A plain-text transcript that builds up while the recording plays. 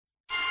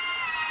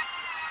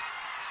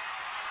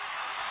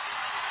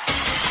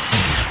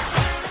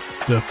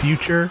The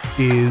future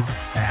is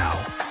now.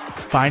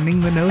 Finding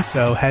the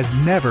no-so has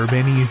never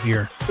been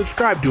easier.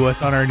 Subscribe to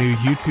us on our new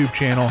YouTube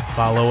channel,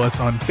 follow us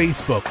on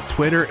Facebook,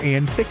 Twitter,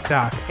 and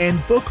TikTok,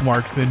 and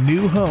bookmark the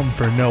new home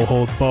for No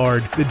Holds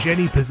Barred, The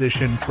Jenny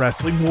Position,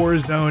 Wrestling War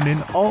Zone,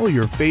 and all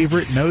your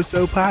favorite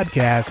no-so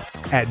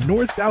podcasts at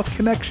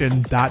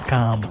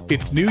NorthSouthConnection.com.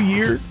 It's new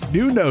year,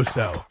 new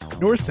no-so.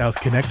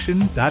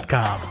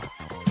 NorthSouthConnection.com.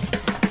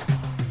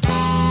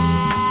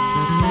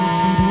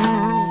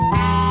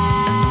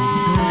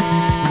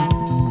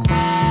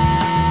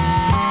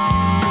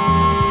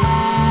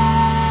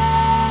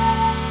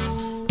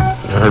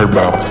 You heard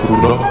about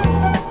Pluto?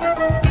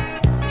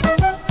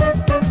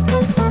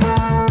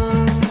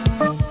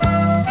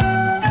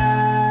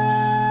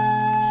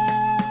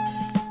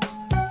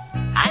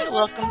 Hi,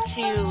 welcome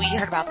to You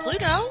Heard About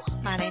Pluto.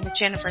 My name is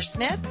Jennifer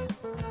Smith,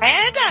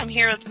 and I'm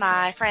here with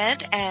my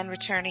friend and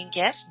returning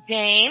guest,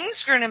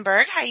 James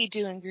Gruenberg. How you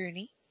doing,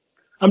 Grueny?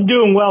 I'm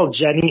doing well,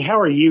 Jenny. How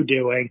are you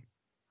doing?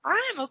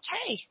 I'm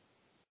okay.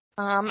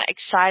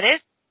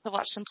 Excited to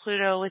watch some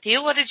Pluto with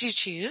you. What did you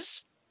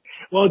choose?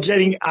 Well,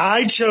 Jenny,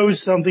 I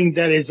chose something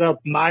that is up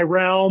my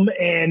realm,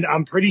 and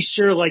I'm pretty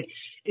sure,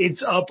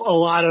 it's up a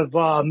lot of,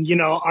 our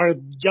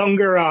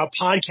younger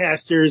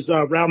podcasters'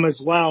 realm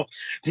as well.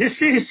 This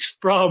is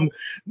from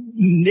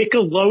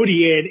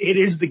Nickelodeon. It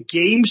is the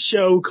game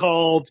show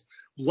called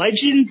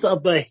Legends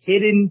of the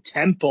Hidden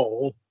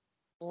Temple.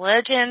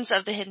 Legends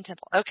of the Hidden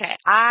Temple. Okay,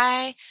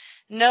 I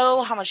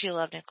know how much you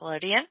love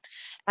Nickelodeon.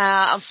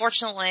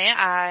 Unfortunately,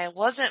 I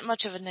wasn't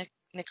much of a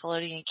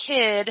Nickelodeon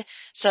kid,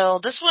 so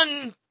this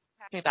one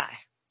passed me by.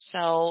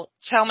 So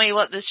tell me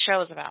what this show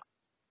is about.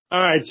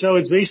 All right, so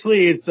I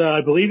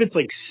believe it's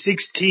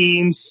 6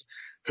 teams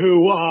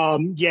who,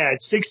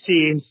 it's 6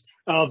 teams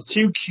of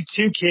two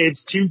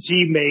kids, 2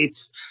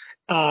 teammates.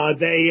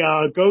 They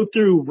go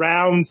through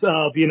rounds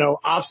of,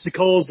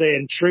 obstacles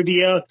and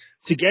trivia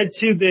to get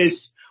to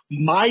this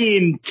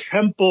Mayan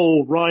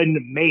temple run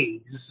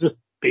maze,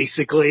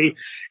 basically.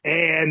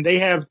 And they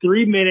have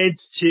 3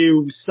 minutes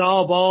to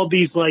solve all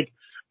these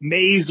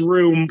maze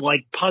room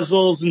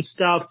puzzles and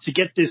stuff to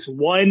get this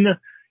one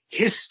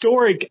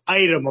historic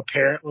item,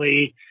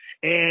 apparently.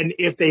 And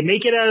if they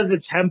make it out of the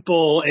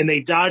temple and they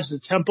dodge the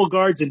temple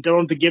guards and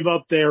don't have to give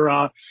up their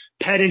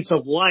penance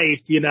of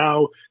life, they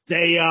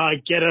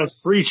get a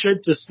free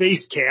trip to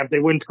space camp. They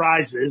win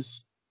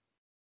prizes.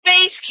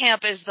 Space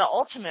camp is the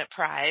ultimate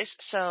prize,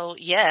 so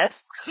yes.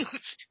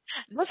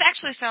 This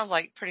actually sounds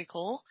like pretty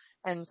cool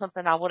and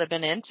something I would have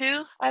been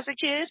into as a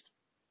kid.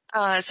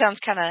 It sounds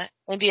kind of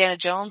Indiana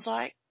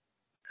Jones-like.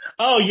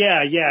 Oh,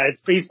 yeah.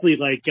 It's basically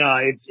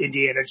it's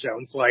Indiana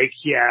Jones,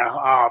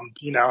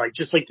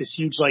 just this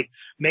huge,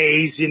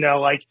 maze, a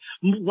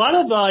lot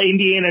of,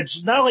 Indiana,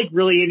 not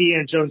really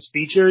Indiana Jones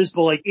features,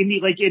 but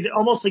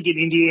almost like an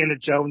Indiana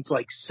Jones,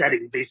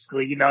 setting,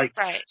 basically, Right.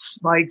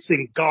 Spikes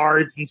and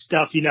guards and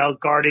stuff,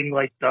 guarding,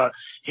 the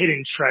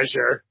hidden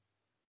treasure.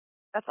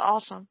 That's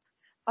awesome.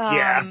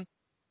 Yeah.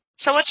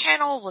 So what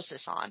channel was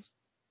this on?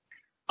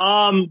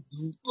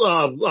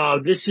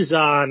 This is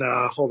on,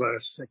 hold on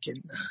a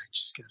second. I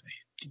just gotta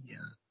hit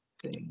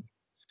the, thing.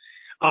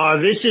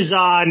 This is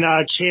on,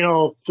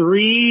 channel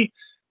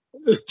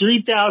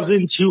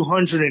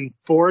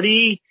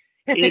 3240.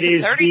 It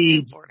is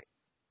 3240.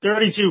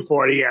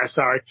 3240, yeah,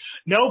 sorry.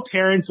 No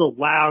Parents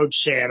Allowed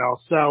channel.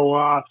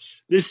 So,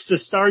 this is the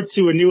start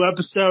to a new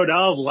episode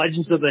of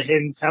Legends of the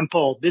Hidden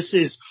Temple. This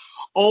is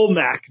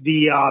Olmec,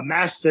 the,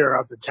 master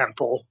of the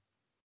temple.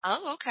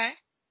 Oh, okay.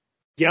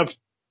 Yep.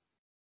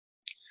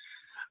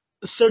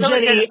 So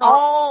Jenny, is it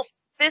all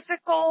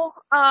physical,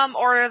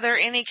 or are there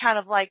any kind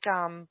of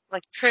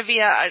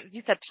trivia?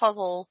 You said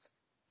puzzles.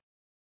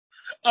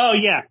 Oh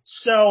yeah.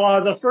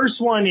 So the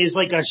first one is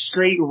a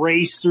straight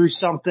race through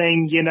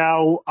something,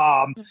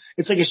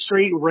 it's a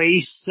straight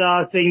race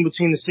thing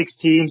between the 6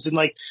 teams, and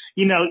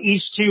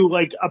each two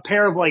a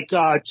pair of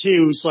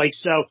twos, so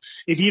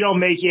if you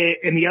don't make it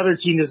and the other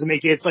team doesn't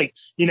make it,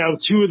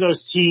 it's 2 of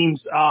those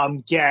teams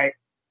get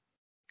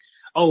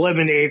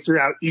eliminated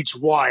throughout each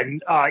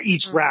round,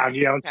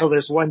 until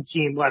there's one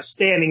team left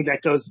standing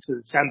that goes to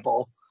the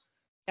temple.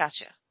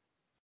 Gotcha.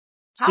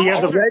 So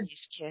How old are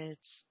these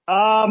kids?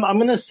 I'm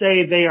gonna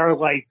say they are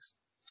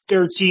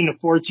 13 to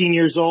 14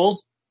 years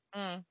old.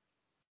 Mm.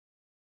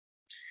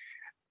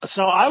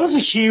 So I was a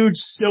huge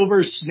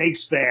Silver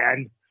Snakes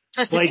fan.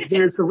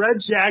 There's the red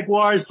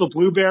jaguars, the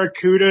blue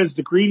barracudas,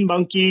 the green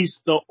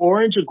monkeys, the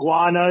orange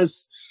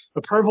iguanas,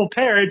 the purple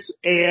parrots,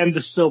 and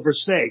the silver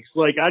snakes.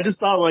 I just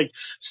thought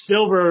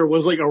silver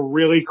was a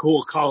really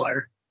cool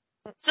color.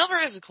 Silver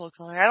is a cool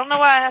color. I don't know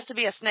why it has to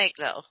be a snake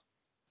though.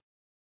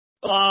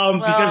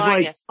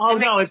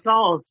 Because it's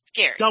all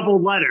scary.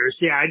 Double letters.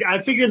 Yeah,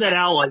 I figured that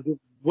out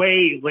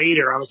way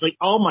later. I was like,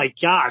 oh my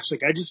gosh,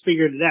 I just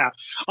figured it out.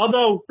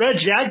 Although red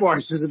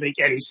jaguars doesn't make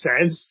any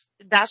sense.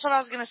 That's what I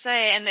was gonna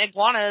say. And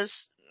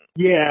iguanas.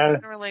 Yeah.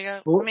 Really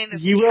good. Well,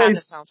 this kind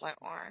of sounds like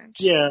orange.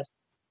 Yeah.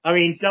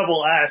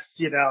 Double S,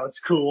 it's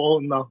cool,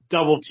 and the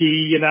double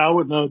T, and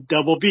the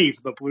double B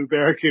for the blue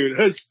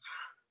barracudas.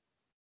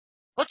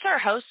 What's our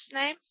host's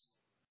name?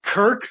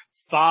 Kirk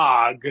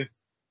Fog.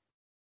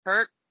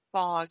 Hurt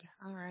Fog.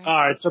 All right.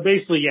 Alright, so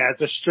basically, yeah,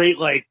 it's a straight,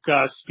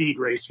 speed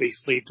race,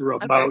 basically, through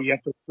a moat. You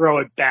have to throw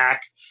it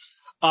back.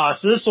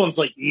 So this one's,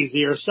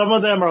 easier. Some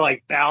of them are,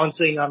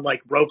 balancing on,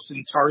 ropes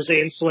and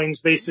Tarzan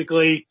swings,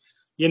 basically,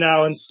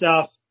 and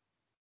stuff.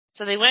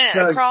 So they went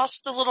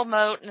across the little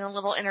moat in a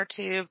little inner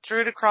tube,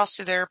 threw it across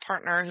to their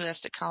partner who has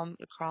to come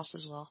across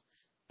as well.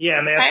 Yeah,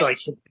 and they have to,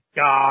 hit the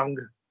gong.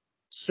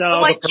 So,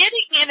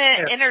 getting in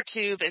an inner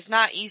tube is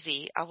not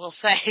easy, I will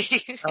say.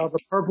 The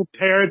purple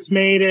parrots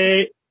made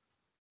it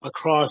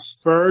across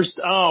first.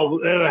 Some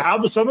of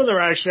them are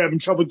actually having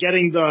trouble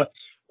getting the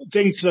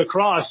thing to the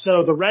cross.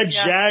 So the red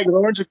jag, the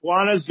orange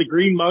iguanas, the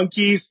green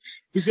monkeys,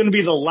 who's going to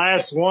be the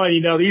last one?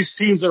 These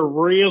teams are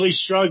really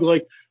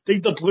struggling. I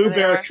think the blue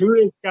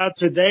barracudas got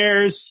to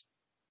theirs.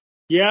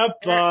 Yep.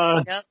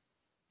 Yep.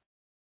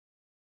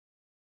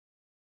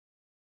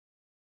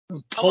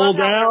 Pulled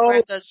out.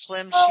 Wear those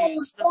swim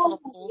shoes, those little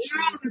pool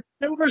shoes. The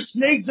silver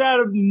snakes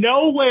out of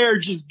nowhere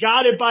just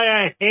got it by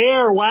a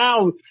hair.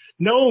 Wow.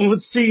 No one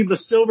would see the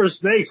silver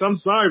snakes. I'm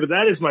sorry, but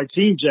that is my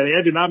team, Jenny.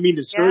 I did not mean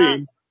to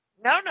scream.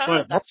 No,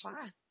 that's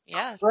fine.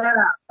 Yeah. Crap,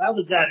 that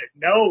was out of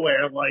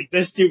nowhere.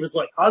 This dude was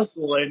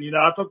hustling.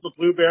 I thought the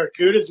blue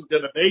barracudas were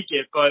going to make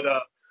it, but,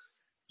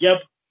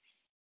 yep.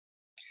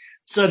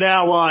 So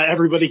now,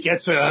 everybody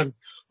gets a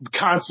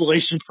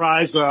consolation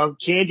prize of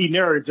Candy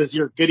Nerds as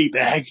your goodie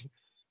bag.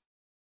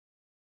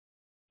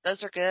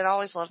 Those are good. I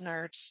always love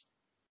nerds.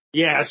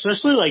 Yeah,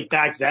 especially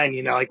back then,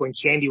 when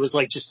candy was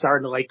just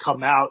starting to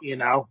come out,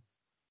 The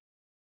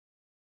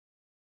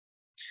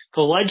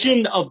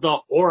Legend of the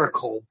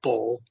Oracle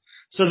Bowl.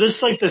 So this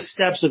is the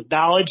steps of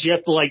knowledge. You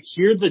have to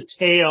hear the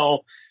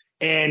tale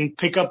and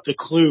pick up the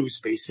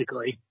clues,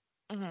 basically.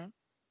 Mm-hmm.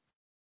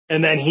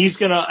 And then he's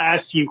gonna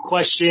ask you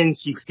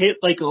questions. You hit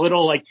a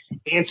little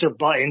answer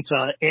button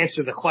to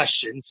answer the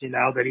questions,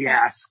 that he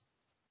asks.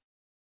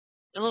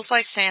 It looks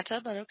like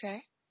Santa, but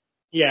okay.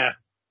 Yeah.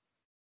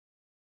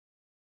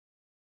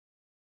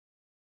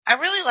 I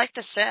really like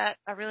the set.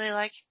 I really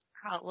like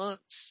how it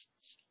looks.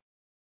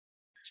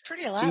 It's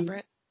pretty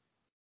elaborate.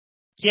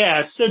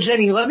 Yeah. So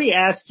Jenny, let me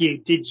ask you,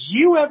 did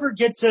you ever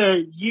get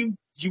to, you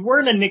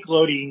weren't a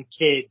Nickelodeon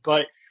kid,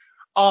 but,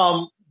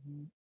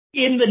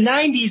 in the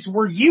 90s,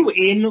 were you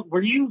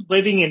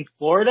living in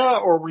Florida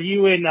or were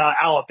you in,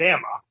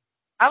 Alabama?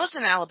 I was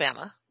in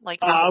Alabama,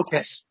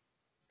 okay.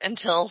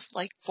 Until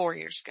 4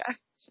 years ago.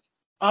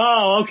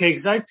 Oh, okay.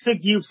 Because I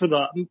took you for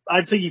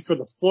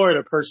the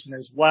Florida person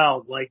as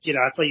well. I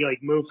thought you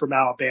moved from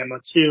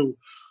Alabama to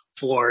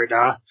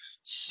Florida.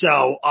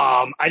 So,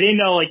 I didn't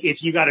know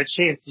if you got a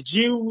chance. Did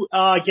you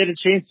get a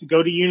chance to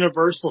go to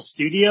Universal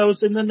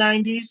Studios in the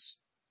 90s?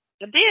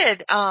 I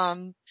did.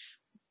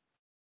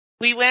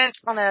 We went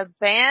on a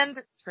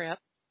band trip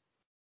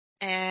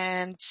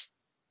and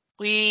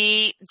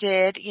we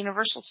did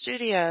Universal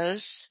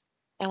Studios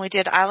and we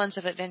did Islands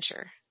of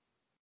Adventure.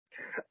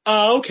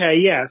 Okay,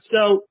 yeah.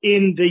 So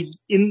the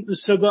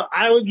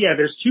island, yeah,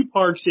 there's two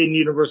parks in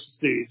Universal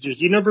Studios.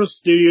 There's Universal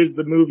Studios,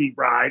 the movie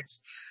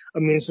rides,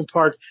 amusement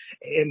park,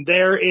 and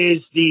there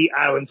is the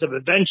Islands of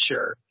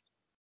Adventure.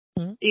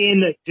 Mm-hmm.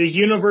 In the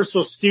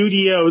Universal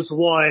Studios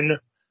one,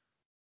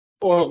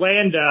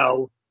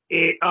 Orlando,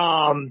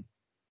 not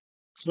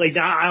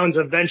Islands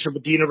of Adventure,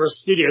 but the Universal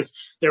Studios,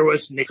 there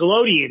was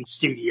Nickelodeon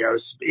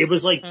Studios. It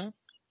was mm-hmm.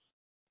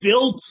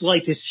 built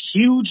this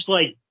huge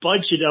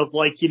budget of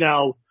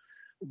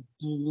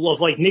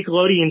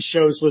Nickelodeon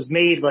shows was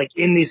made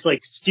in these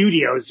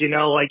studios,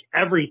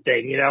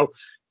 everything,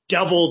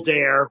 Double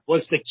Dare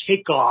was the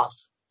kickoff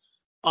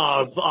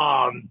of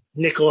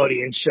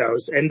Nickelodeon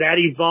shows, and that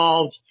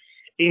evolved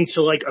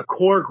into a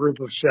core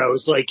group of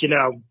shows.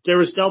 There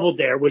was Double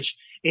Dare, which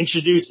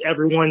introduced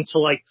everyone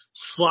to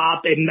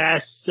slop and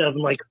mess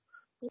and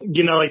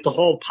the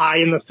whole pie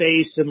in the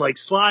face and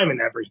slime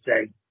and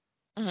everything.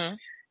 Mm-hmm.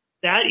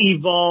 That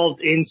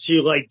evolved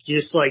into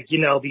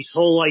these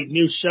whole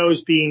new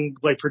shows being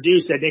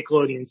produced at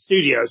Nickelodeon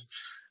Studios.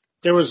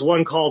 There was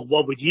one called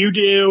What Would You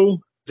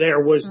Do?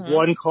 There was mm-hmm.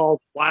 one called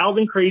Wild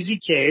and Crazy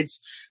Kids.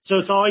 So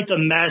it's all the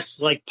mess,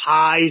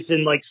 pies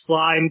and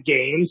slime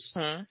games.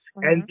 Mm-hmm.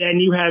 And then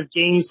you have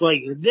games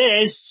like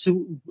this,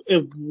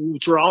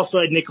 which are also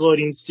at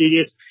Nickelodeon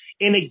Studios,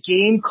 and a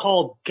game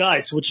called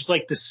Guts, which is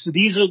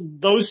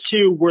those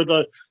two were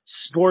the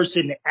sports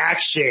and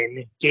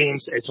action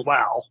games as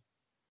well.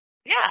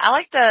 Yeah, I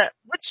like the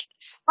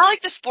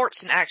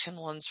sports and action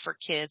ones for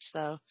kids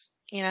though.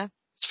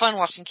 It's fun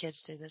watching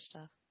kids do this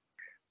stuff.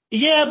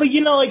 Yeah, but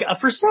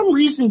for some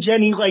reason,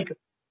 Jenny,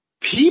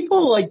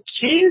 people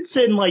kids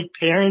and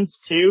parents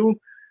too,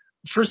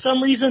 for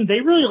some reason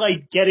they really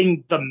like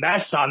getting the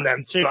mess on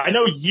them too. I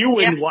know you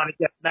wouldn't want to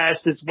get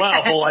messed as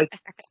well, but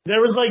there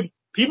was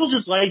people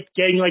just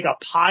getting a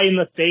pie in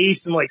the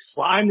face and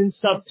slime and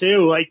stuff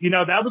too.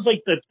 That was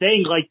the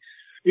thing.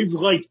 It's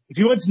if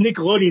you went to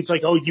Nickelodeon, it's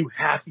oh, you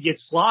have to get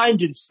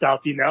slimed and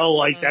stuff,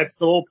 that's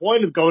the whole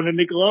point of going to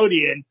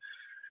Nickelodeon.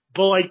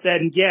 But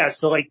then, yeah,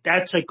 so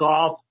that took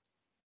off,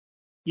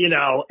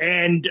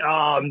 and,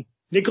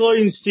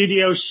 Nickelodeon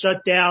Studios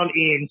shut down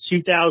in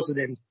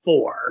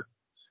 2004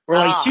 or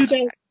like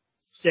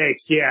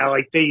 2006. Yeah,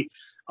 like they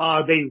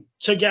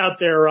took out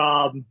their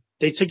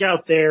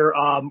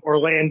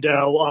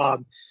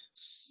Orlando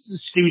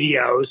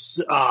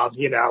studios,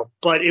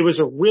 but it was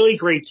a really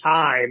great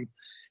time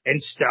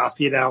and stuff,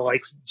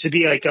 like to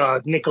be like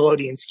a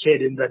Nickelodeon's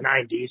kid in the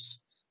 90s.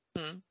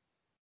 Hmm.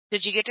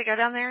 Did you get to go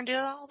down there and do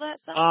all that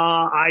stuff?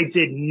 I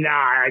did not.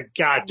 I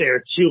got there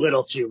too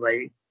little too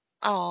late.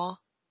 Oh.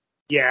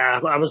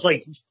 Yeah, I was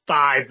like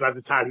 5 by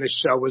the time this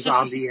show was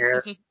on the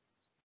air.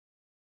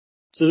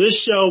 So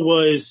this show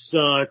was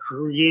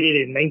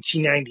created in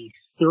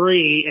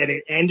 1993 and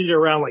it ended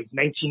around like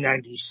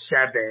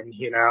 1997,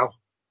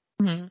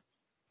 Mm-hmm.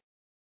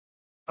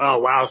 Oh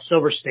wow,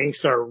 Silver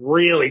Snakes are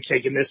really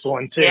taking this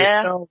one too.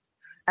 Yeah. So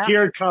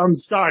here it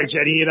comes. Sorry,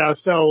 Jenny,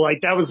 so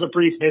like that was a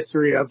brief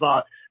history of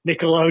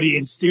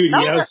Nickelodeon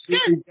Studios. Oh, that's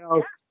good.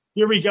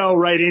 Here we go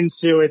right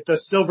into it. The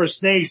Silver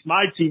Snakes,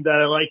 my team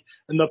that I like,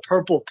 and the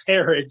Purple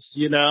Parrots,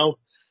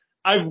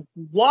 I've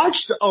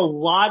watched a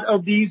lot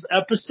of these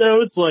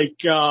episodes,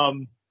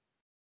 and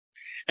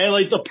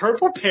like the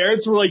Purple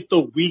Parrots were like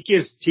the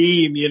weakest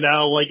team,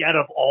 like out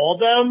of all of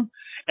them.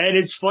 And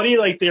it's funny,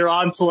 like they're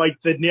on to like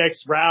the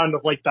next round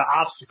of like the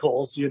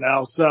obstacles,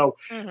 so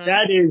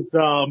that is,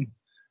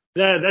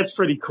 that's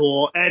pretty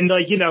cool. And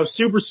like,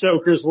 Super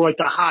Soakers were like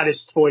the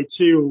hottest toy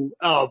too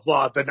of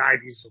the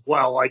 90s as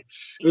well. Like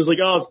it was like,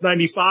 oh, it's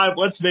 95.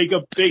 Let's make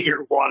a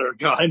bigger water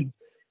gun.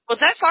 Was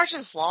that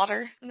Sergeant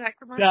Slaughter in that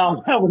commercial?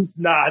 No, that was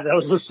not. That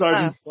was a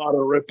Sergeant Slaughter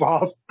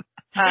ripoff.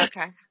 Oh,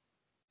 okay.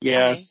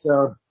 Yeah, okay.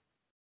 so.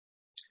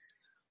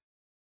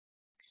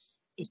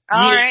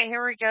 All right,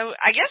 here we go.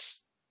 I guess.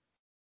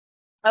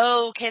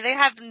 Okay, they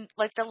have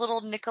like the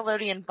little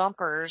Nickelodeon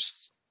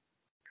bumpers.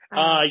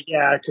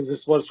 Yeah, because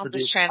this was on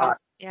produced this channel.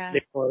 by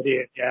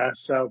Nickelodeon. Yeah,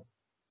 so.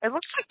 It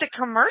looks like the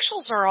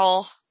commercials are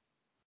all.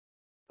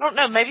 I don't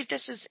know. Maybe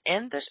this is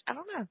in this. I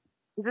don't know.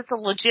 Is this a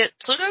legit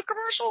Pluto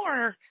commercial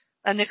or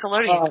a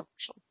Nickelodeon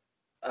commercial?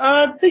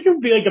 I think it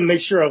would be like a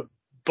mixture of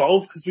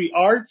both because we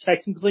are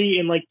technically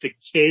in like the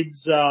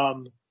kids.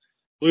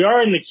 We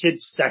are in the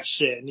kids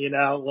section,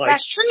 like.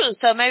 That's true.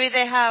 So maybe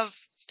they have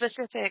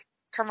specific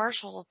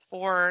commercial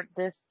for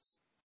this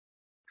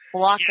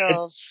block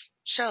of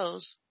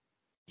shows.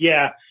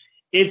 Yeah.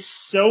 It's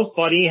so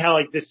funny how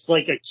like this is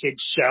like a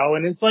kid's show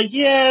and it's like,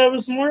 yeah, it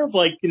was more of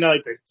like,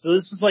 so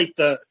this is like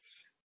the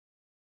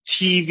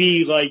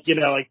TV, like,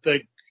 like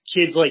the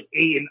kids like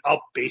 8 and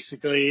up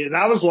basically. And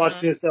I was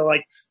watching this at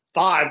like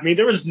 5. I mean,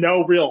 there was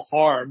no real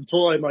harm to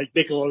like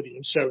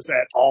Nickelodeon shows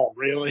at all,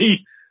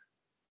 really.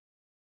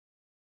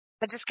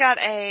 I just got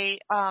a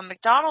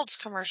McDonald's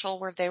commercial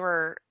where they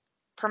were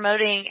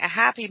promoting a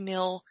Happy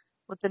Meal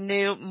with the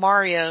new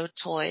Mario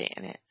toy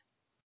in it.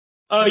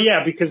 Oh,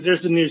 yeah, because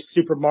there's a new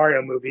Super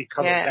Mario movie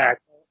coming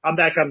back. I'm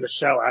back on the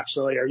show,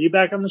 actually. Are you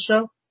back on the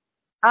show?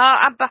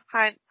 I'm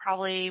behind.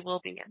 Probably will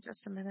be in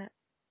just a minute.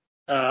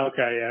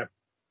 Okay, yeah.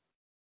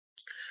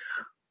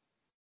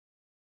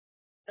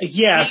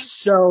 Yeah,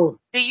 so.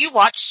 Do you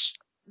watch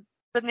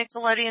the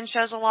Nickelodeon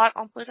shows a lot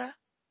on Pluto?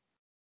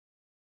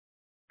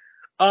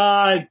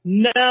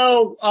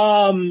 No,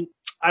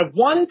 I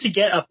wanted to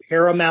get a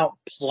Paramount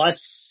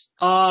Plus,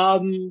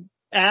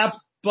 app,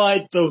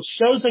 but those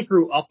shows I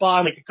grew up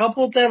on, like a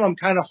couple of them, I'm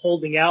kind of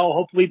holding out.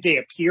 Hopefully they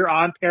appear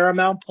on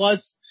Paramount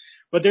Plus,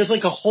 but there's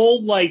like a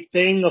whole like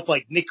thing of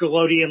like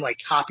Nickelodeon, like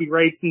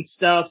copyrights and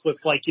stuff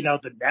with like,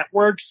 the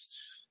networks.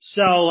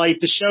 So like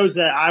the shows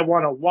that I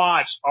want to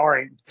watch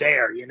aren't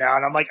there, and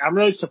I'm like, I'm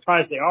really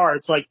surprised they are.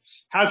 It's like,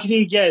 how can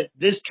you get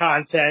this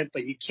content,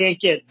 but you can't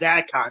get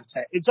that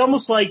content? It's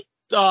almost like,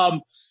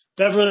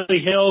 Beverly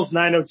Hills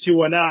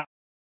 90210.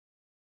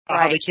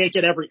 How they can't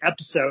get every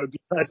episode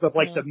because of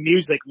like the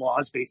music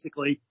laws,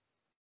 basically.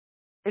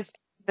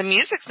 The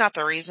music's not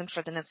the reason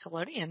for the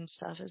Nickelodeon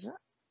stuff, is it?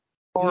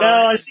 Or no,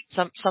 I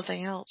think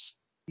something else.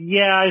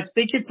 Yeah, I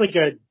think it's like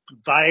a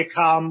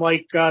Viacom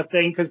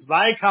thing because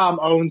Viacom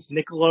owns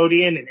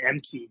Nickelodeon and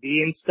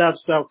MTV and stuff.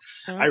 So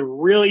I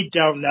really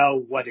don't know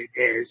what it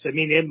is. I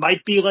mean, it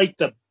might be like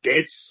the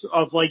bits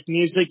of like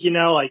music,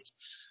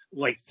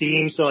 like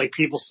themes, so like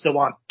people still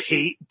want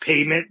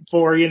payment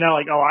for,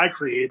 like, oh, I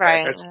created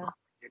that. That's fine,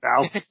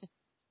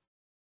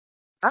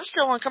 I'm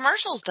still on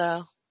commercials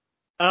though.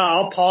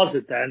 I'll pause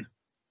it then.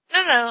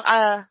 No,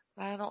 I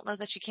don't know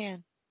that you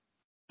can.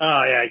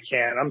 Oh yeah, I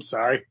can. I'm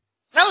sorry.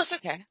 No, it's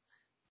okay.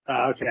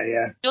 Okay,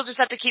 yeah. You'll just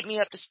have to keep me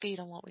up to speed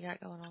on what we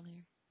got going on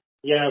here.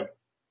 Yeah.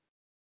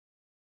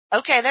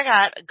 Okay, they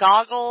got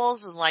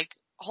goggles and like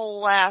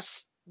whole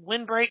ass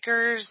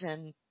windbreakers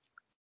and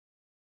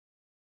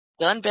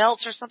gun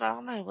belts or something. I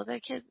don't know. What they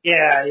kids?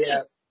 Yeah.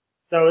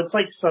 So it's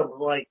like some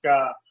like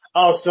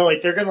so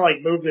like they're gonna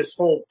like move this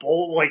whole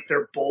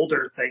their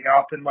boulder thing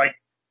up and like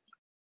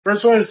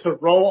first one is to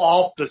roll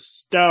off the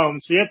stone.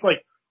 So you have to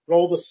like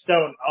roll the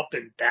stone up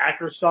and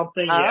back or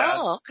something.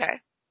 Oh, okay.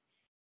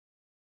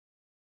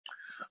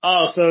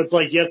 Oh, so it's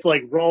like you have to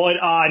like roll it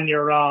on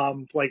your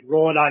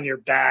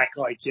back,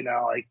 like,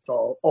 like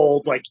the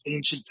old, like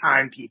ancient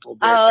time people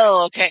did.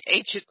 Oh, okay.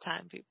 Ancient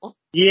time people.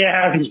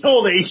 Yeah, the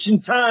old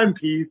ancient time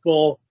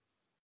people.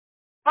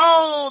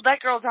 Oh, that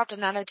girl dropped a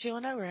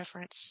 90210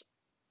 reference.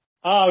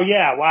 Oh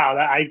yeah, wow.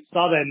 I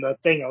saw that in the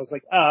thing. I was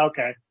like, oh,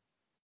 okay.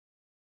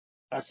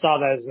 I saw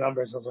that as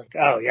numbers. I was like,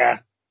 oh yeah.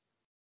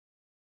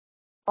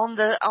 On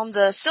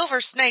the Silver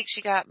Snake,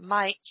 she got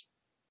Mike,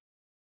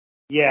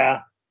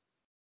 Yeah.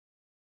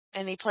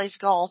 and he plays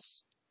golf.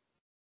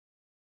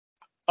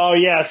 Oh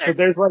yeah, so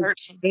there's like,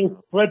 13. they're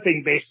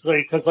flipping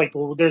basically, cause like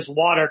there's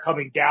water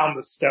coming down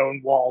the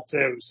stone wall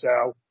too,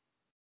 so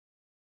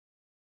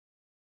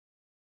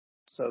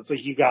it's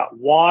like you got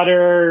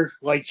water,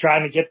 like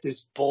trying to get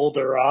this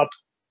boulder up.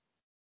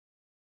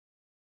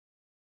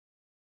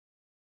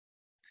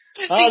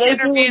 Oh, These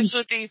they're doing, interviews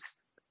with these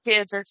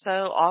kids are so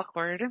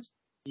awkward.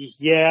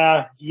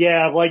 yeah,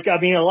 like, I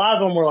mean, a lot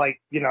of them were like,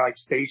 like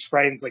stage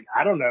fright. It's like,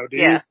 I don't know, dude.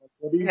 Yeah. Like,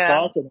 what are you Yeah.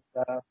 talking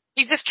about?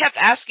 He just kept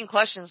asking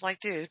questions like,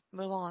 dude,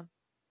 move on.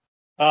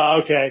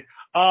 Okay.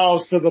 Oh,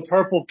 so the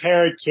purple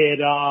parrot kid,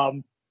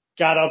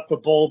 got up the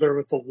boulder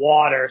with the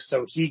water,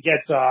 so he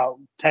gets a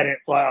pennant,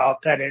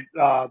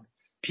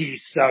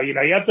 piece. So, you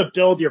have to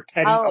build your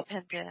pennant Oh, up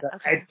pendant. to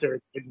Okay. enter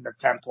in the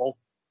temple.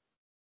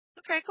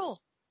 Okay, cool.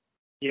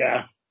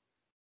 Yeah.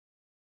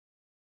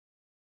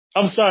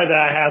 I'm sorry that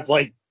I have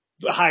like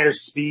higher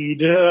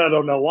speed. I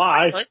don't know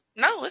why.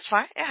 No, it's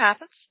fine. It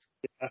happens.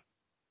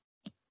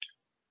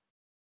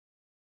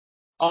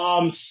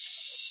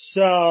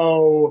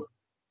 So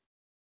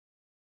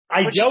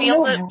I Would don't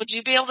know. Would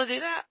you be able to do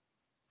that?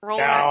 Roll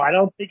No, that? I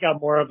don't think I'm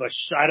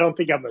I don't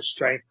think I'm a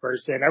strength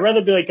person. I'd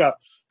rather be like a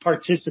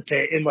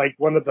participant in like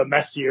one of the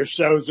messier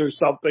shows or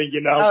something,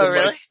 Oh, than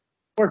really? like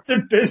more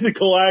than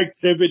physical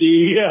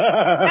activity.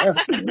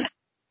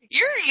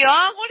 You're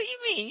young. What do you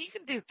mean? You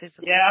can do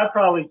physical. Yeah, I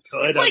probably You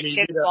could. play I mean,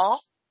 kickball.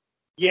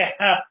 yeah.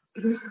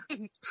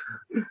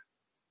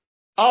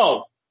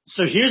 Oh,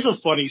 so here's a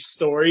funny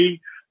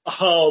story.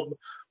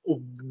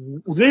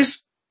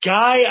 This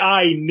guy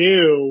I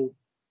knew,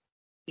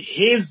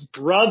 his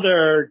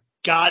brother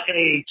got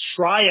a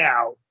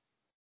tryout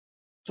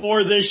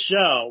for this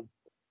show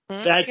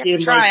back You have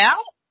to try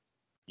out?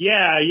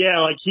 yeah,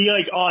 like he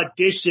like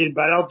auditioned,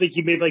 but I don't think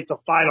he made like the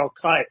final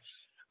cut.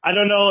 I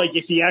don't know like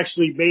if he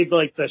actually made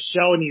like the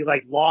show and he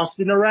like lost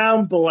in a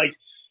round, but like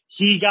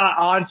he got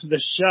onto the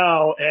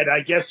show and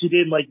I guess he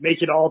didn't like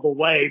make it all the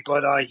way,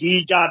 but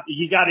he got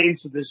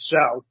into this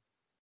show.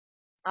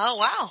 Oh,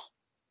 wow.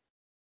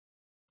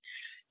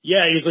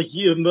 Yeah, he was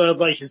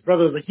like his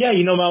brother was like, yeah,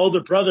 my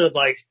older brother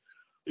like,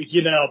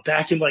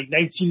 back in like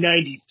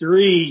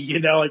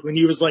 1993, like when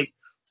he was like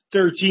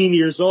 13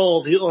 years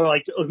old, or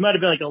like it might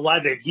have been like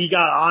 11, he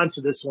got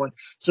onto this one.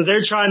 So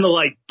they're trying to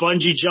like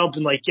bungee jump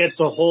and like get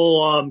the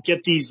whole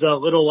get these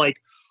little like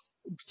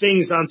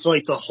things onto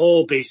like the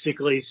hole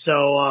basically.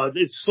 So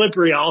it's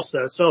slippery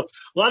also. So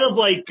a lot of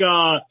like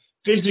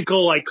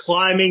physical like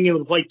climbing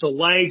and like the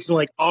legs and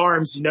like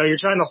arms, you're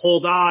trying to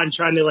hold on,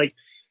 trying to like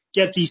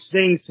get these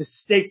things to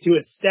stick to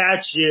a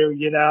statue,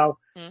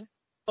 Hmm.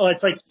 Oh,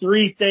 it's like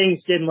three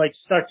things getting like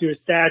stuck to a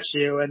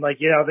statue and like,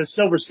 the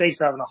Silver Snake's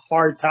having a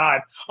hard time.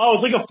 Oh,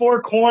 it's like a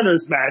four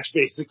corners match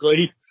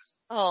basically.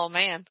 Oh,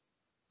 man.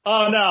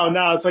 Oh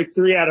no, it's like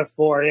 3 out of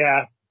 4.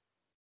 Yeah.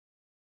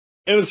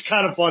 It was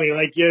kind of funny.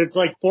 Like, it's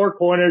like four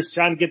corners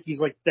trying to get these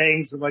like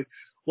things and like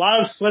a lot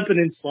of slipping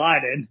and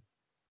sliding.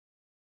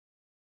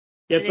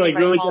 You have Did to like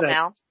anybody really fall get a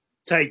down?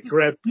 tight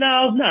grip.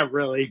 No, not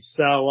really.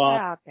 So,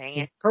 Oh, dang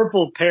it.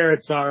 purple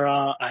parrots are,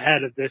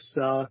 ahead of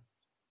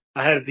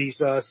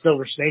these,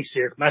 Silver Snakes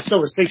here. My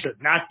Silver Snakes are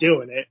not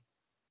doing it.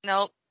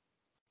 Nope.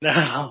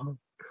 No.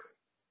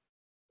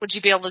 Would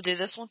you be able to do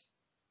this one?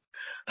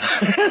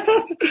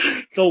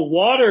 The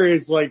water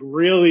is like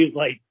really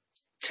like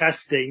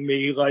testing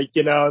me. Like,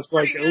 it's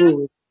like,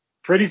 ooh,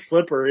 pretty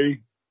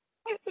slippery.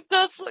 It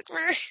does look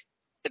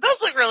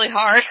really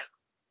hard.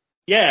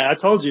 Yeah, I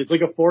told you, it's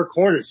like a four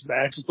corners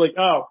match. It's like,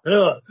 oh,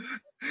 ugh,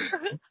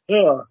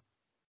 ugh.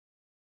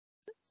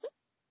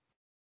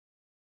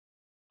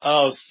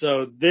 Oh,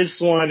 so this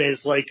one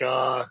is like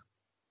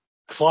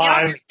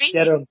climb,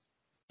 get him.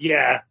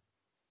 Yeah.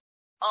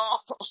 Oh.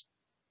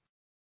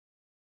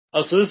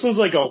 Oh, so this one's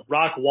like a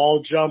rock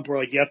wall jump where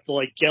like you have to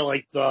like get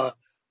like the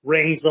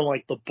rings on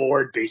like the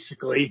board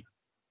basically.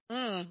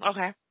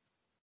 Okay.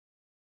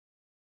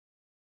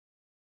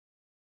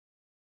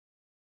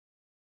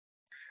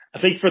 I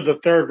think for the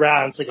third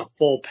round it's like a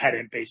full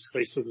pennant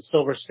basically. So the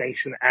Silver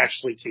Snake's gonna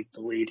actually take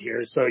the lead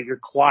here. So you're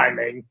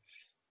climbing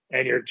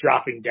and you're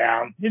dropping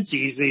down. It's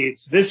easy.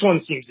 This one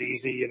seems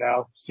easy,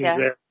 Seems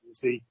very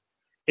easy.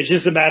 It's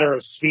just a matter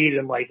of speed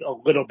and like a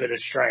little bit of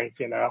strength,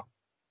 You're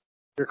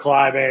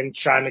climbing,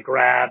 trying to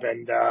grab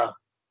and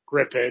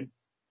grip it.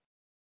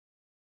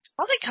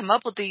 How do they come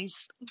up with these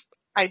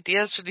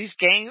ideas for these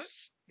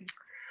games?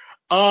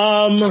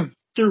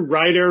 Through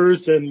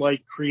writers and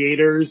like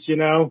creators,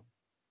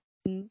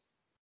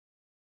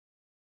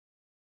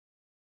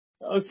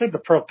 looks like the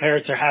Pearl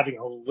Parrots are having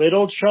a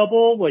little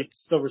trouble. Like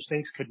Silver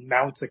Snakes could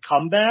mount a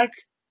comeback.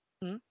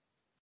 Hmm?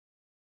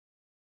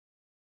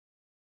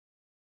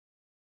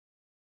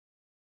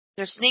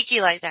 They're sneaky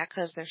like that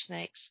because they're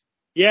snakes.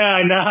 Yeah,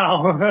 I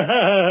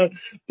know.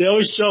 They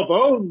always show up.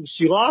 Oh,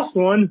 she lost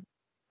one,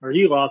 or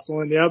he lost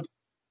one. Yep.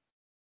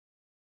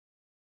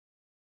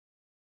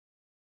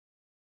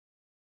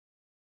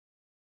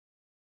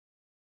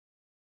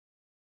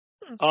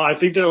 Hmm. Oh, I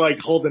think they're like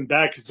holding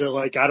back because they're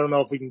like, I don't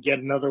know if we can get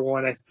another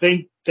one. I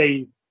think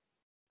they.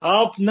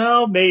 Oh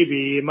no,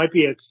 maybe it might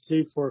be a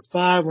 2, 4,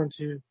 5, 1,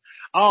 2.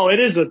 Oh, it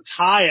is a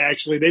tie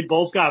actually. They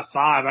both got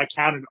 5. I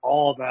counted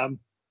all of them.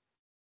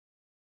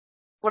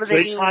 What do So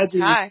they they do with tied the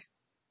tie?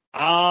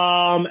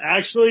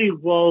 actually,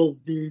 well,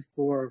 3,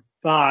 4,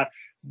 5.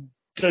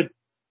 The,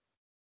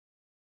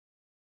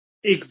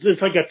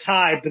 it's like a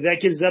tie, but that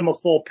gives them a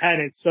full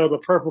pennant. So the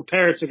Purple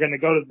Parrots are going to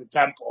go to the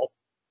temple.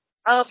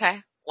 Oh,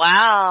 okay.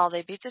 Wow,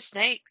 they beat the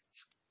snake.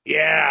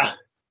 Yeah.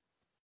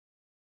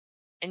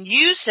 And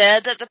you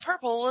said that the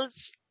purple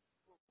was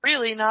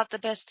really not the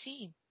best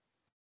team.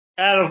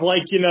 Out of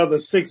like, the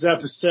 6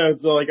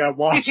 episodes, like I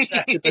watched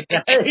back in the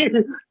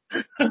day.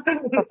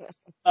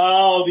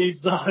 Oh,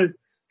 these,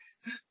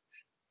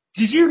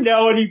 did you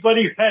know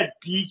anybody who had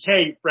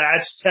BK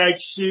Ratchet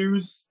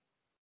shoes?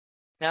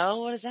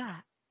 No, what is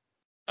that?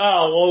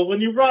 Oh, well, when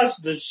you watch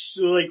the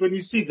like when you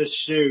see the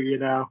shoe,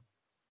 The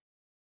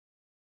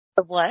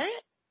what?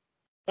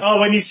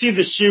 Oh, when you see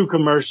the shoe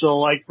commercial,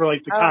 like for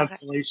like the Oh, okay.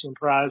 constellation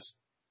prize.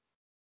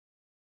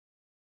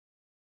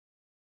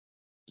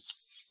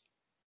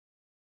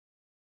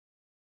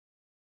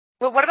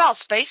 But what about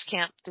Space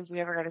Camp? Did you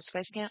ever go to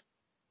Space Camp?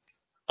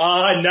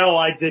 No,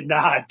 I did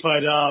not,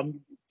 but,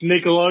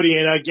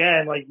 Nickelodeon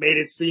again, like made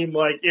it seem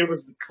like it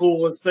was the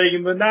coolest thing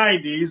in the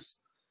 90s.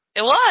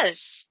 It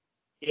was.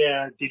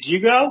 Yeah. Did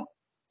you go?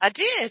 I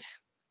did.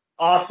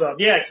 Awesome.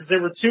 Yeah, because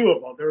there were 2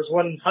 of them. There was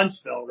one in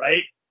Huntsville,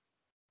 right?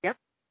 Yep.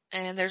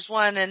 And there's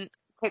one in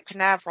Cape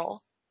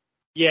Canaveral.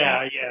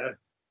 Yeah, yeah.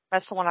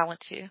 That's the one I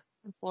went to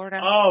in Florida.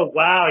 Oh,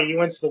 wow. You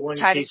went to the one in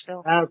Cape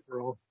Titusville.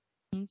 Canaveral.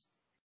 In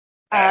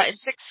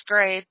 6th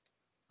grade.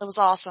 It was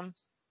awesome.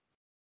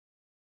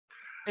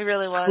 It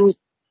really was. Cool.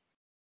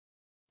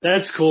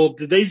 That's cool.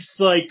 Did they just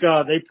like,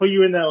 they put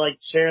you in that like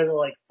chair that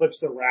like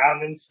flips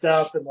around and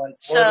stuff and like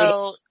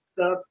So,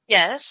 stuff?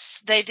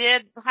 yes, they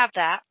did have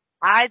that.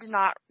 I did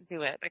not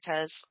do it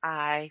because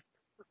I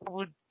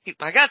would keep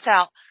my guts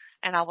out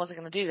and I wasn't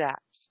going to do that.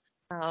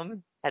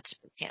 At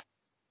Space Camp.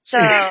 So,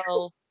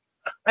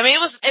 I mean,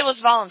 it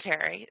was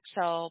voluntary.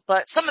 So,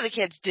 but some of the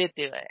kids did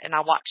do it and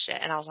I watched it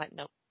and I was like,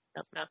 nope,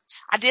 nope, nope.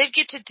 I did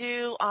get to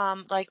do,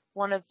 like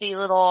one of the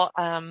little,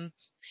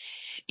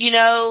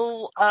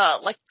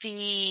 like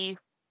the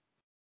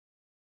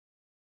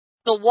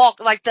walk,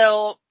 like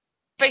the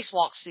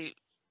spacewalk suit.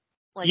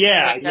 Like,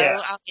 Yeah, go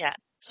yeah. out, yeah.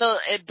 So,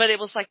 but it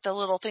was like the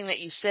little thing that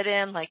you sit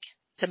in, like,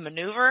 to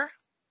maneuver,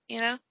 you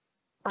know?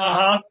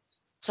 Uh-huh.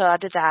 So I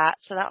did that.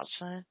 So that was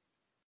fun.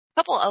 A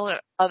couple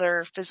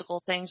other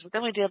physical things, but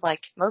then we did,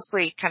 like,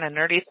 mostly kind of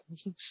nerdy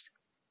things.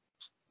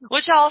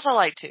 Which I also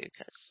like, too,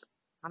 because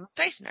I'm a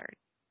space nerd.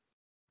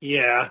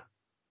 Yeah.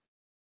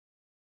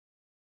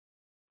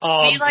 Do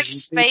you like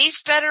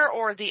space better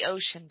or the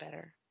ocean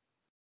better?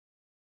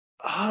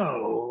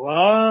 Oh,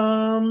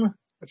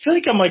 I feel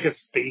like I'm like a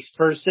space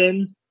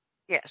person.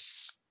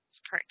 Yes.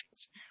 That's correct.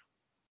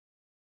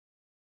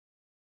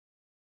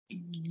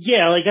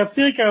 Yeah, like I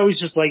feel like I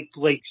always just like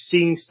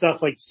seeing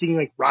stuff, like seeing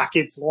like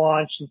rockets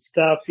launch and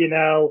stuff,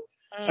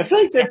 I feel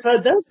like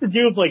that's to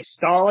do with like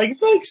I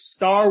feel like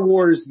Star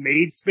Wars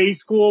made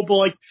space cool, but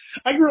like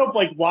I grew up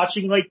like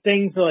watching like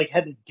things that like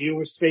had to do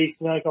with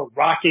space and like a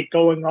rocket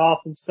going off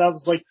and stuff.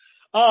 It's like,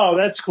 oh,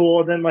 that's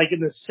cool. And then like in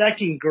the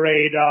 2nd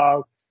grade,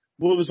 it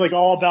was like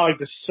all about like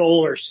the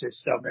solar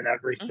system and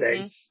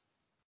everything.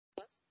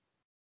 Mm-hmm.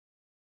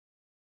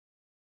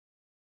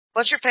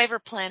 What's your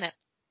favorite planet?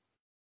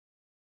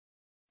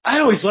 I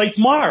always liked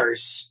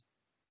Mars.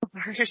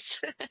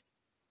 Mars.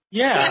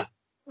 Yeah.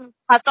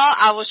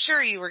 I was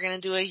sure you were going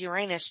to do a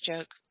Uranus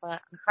joke,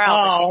 but I'm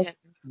proud that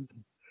you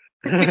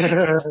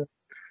didn't.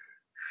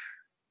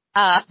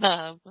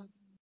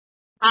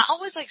 I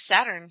always like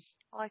Saturn.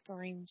 I like the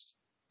rings.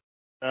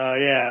 Oh,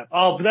 yeah.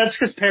 Oh, but that's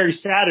because Perry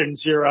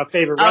Saturn's your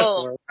favorite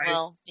wrestler, right?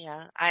 Well,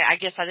 yeah. I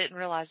guess I didn't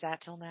realize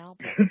that till now.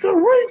 But. The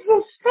rings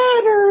of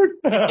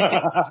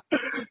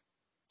Saturn!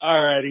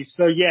 Alrighty,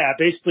 so yeah,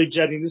 basically,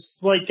 Jenny, this is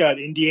like an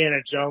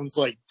Indiana Jones,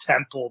 like,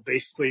 temple,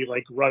 basically,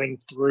 like, running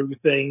through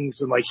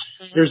things, and, like,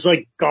 there's,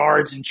 like,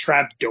 guards and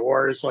trap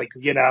doors, like,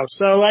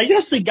 so I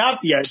guess they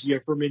got the idea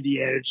from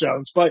Indiana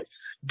Jones, but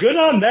good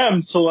on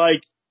them to,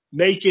 like,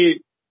 make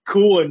it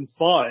cool and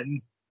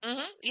fun.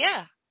 Mm-hmm,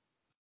 yeah.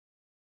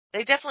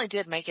 They definitely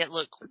did make it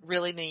look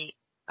really neat.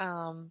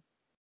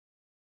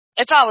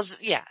 If I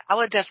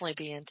would definitely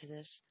be into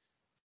this.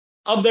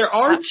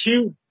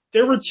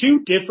 There were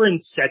 2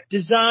 different set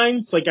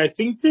designs. Like, I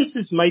think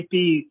might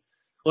be,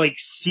 like,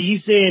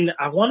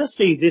 I want to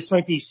say this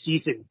might be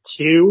season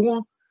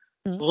 2.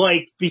 Mhm.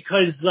 Like,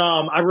 because,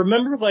 I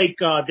remember, like,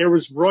 there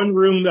was one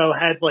room that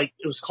had, like,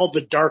 it was called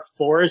the Dark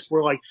Forest,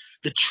 where, like,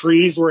 the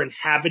trees were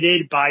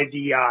inhabited by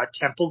the,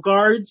 temple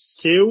guards,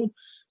 too.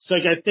 So,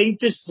 like, I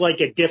think this is, like,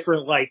 a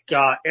different, like,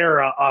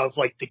 era of,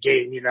 like, the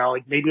game, you know,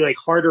 like, maybe, like,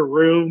 harder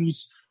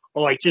rooms,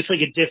 or, like, just,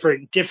 like, a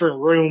different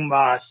room,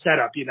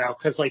 setup, you know,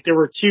 cause, like, there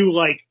were two,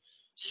 like,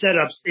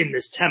 setups in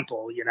this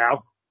temple, you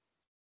know?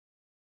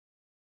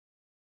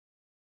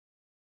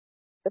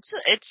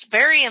 It's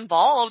very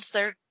involved.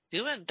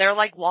 They're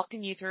like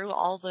walking you through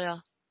all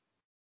the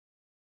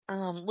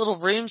little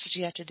rooms that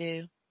you have to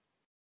do.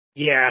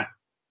 Yeah.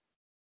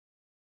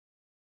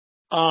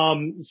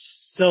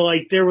 So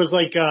like there was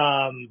like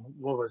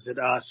what was it?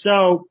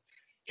 So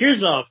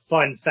here's a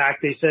fun fact.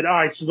 They said, all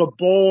right, so the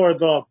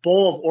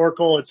bowl of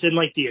Oracle, it's in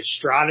like the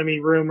astronomy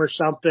room or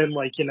something,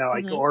 like, you know,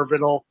 like Hmm.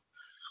 orbital.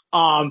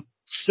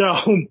 So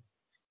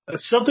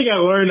something I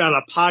learned on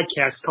a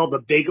podcast called the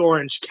Big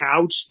Orange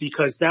Couch,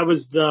 because that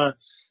was the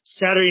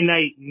Saturday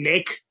Night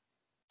Nick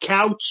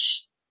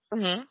couch.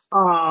 Hmm.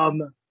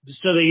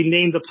 So they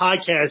named the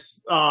podcast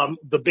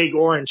the Big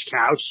Orange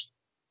Couch.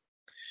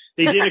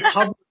 They did a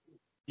cover.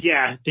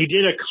 Yeah, they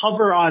did a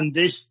cover on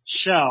this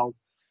show.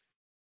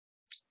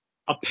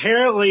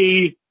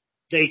 Apparently,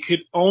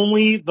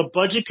 the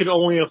budget could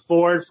only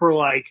afford for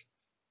like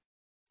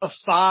a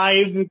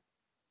five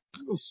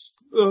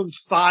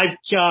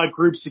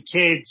groups of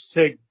kids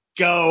to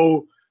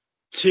go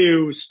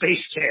to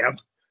space camp.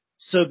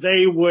 So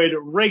they would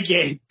rig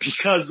it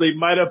because they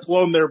might have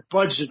blown their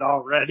budget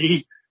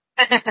already.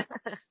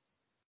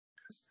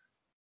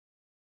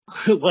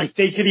 Like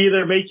they could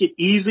either make it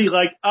easy,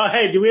 like, oh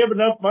hey, do we have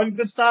enough money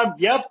this time?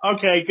 Yep,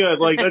 okay, good.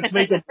 Like let's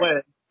make them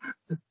win.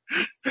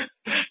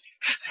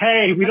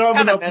 Hey, we That's don't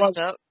have kind of enough money. messed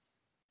up.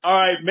 All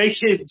right, make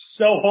it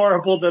so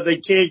horrible that they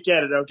can't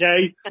get it,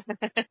 okay?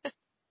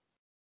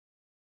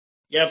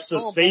 Yep, so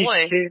Oh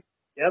boy.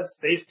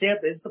 Space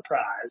Camp is the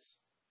prize.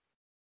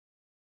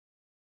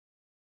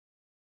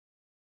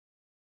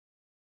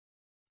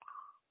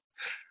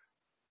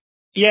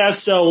 Yeah,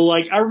 so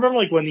like I remember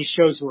like when these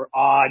shows were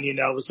on, you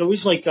know, it was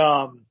always like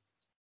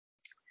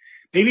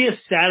maybe a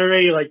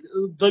Saturday, like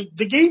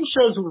the game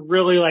shows were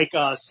really like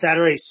a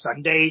Saturday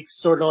Sunday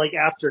sort of like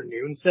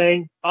afternoon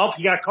thing. Oh,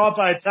 he got caught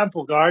by a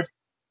temple guard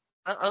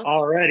Uh-oh.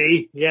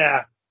 already.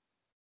 Yeah.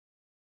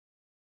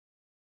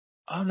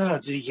 Oh no,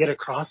 did he get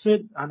across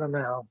it? I don't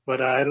know,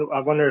 but I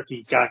wonder if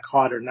he got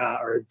caught or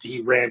not, or if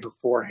he ran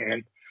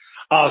beforehand.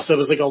 Oh, so it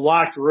was like a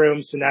locked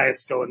room, so now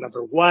it's go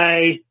another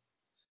way.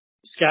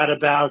 It's got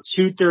about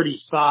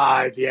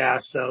 235, yeah,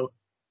 so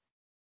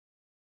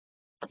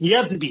you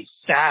have to be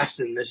fast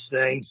in this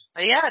thing.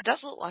 Yeah, it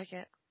does look like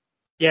it.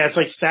 Yeah, it's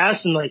like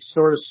fast and like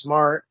sort of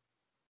smart.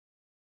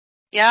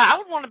 Yeah, I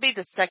would want to be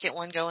the second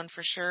one going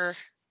for sure.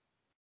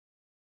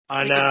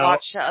 I We could know.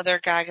 watch the other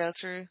guy go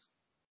through.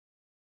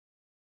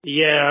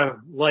 Yeah,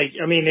 like,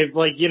 I mean, if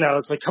like, you know,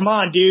 it's like, come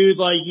on, dude,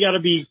 like, you gotta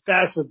be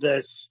fast with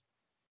this.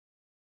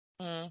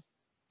 Mm.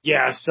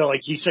 Yeah, so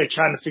like, you start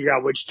trying to figure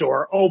out which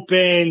door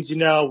opens, you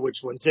know, which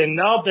one's in.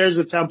 Oh, there's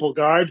a temple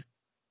guard.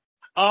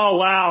 Oh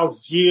wow,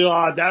 he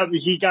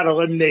got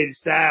eliminated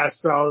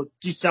fast. So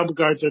these temple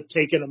guards are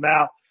taking him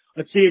out.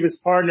 Let's see if his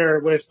partner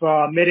with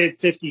minute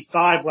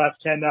 55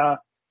 left can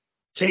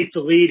take the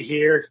lead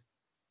here.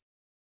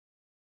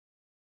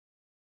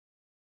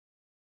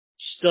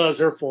 She still has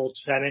her full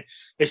defendant.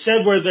 They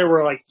said where there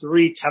were like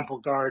 3 temple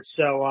guards,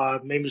 so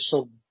maybe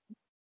she'll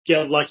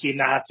get lucky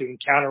not have to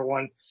encounter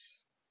one.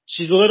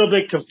 She's a little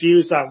bit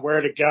confused on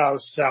where to go,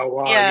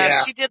 so Yeah,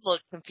 yeah. she did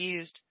look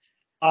confused.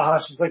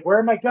 She's like, where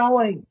am I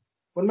going?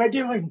 What am I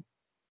doing?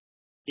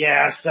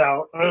 Yeah,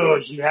 so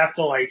you have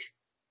to like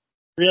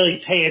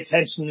really pay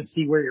attention to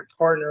see where your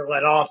partner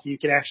let off so you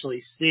can actually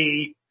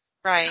see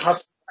Right.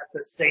 customer at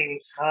the same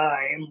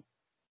time.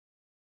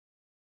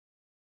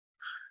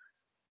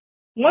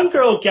 One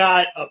girl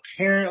got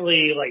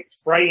apparently like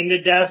frightened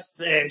to death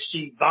and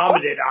she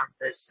vomited on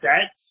this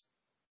set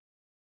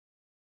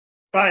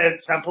by a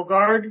temple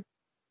guard.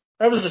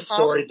 That was a Huh?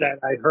 story that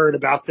I heard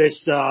about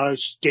this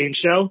game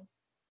show.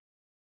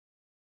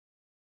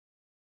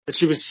 That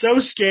she was so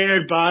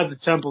scared by the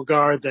temple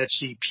guard that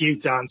she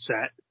puked on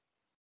set.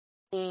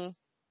 Mm.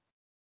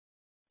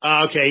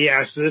 Okay,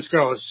 yeah, so this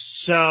girl is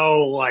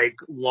so like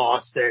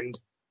lost and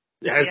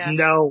has Yeah.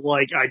 no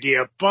like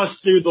idea.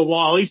 Bust through the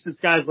wall. At least this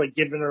guy's like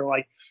giving her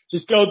like,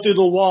 just go through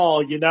the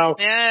wall, you know?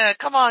 Yeah,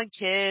 come on,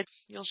 kids.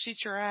 You'll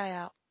shoot your eye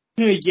out.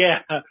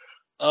 Yeah.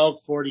 Oh,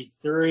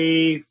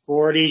 43,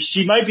 40.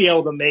 She might be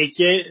able to make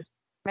it.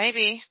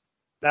 Maybe.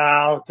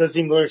 No, it doesn't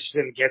even look like she's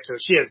gonna get to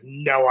it. She has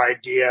no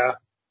idea.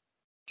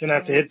 Gonna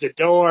have to Mm. hit the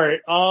door.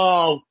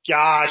 Oh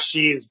gosh,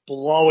 she is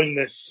blowing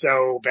this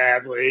so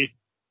badly.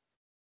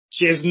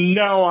 She has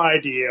no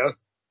idea.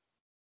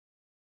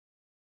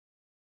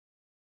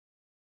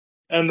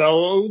 And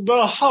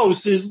the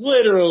host is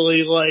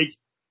literally like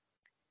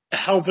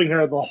helping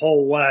her the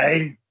whole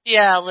way.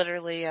 Yeah,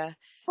 literally, yeah.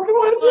 What do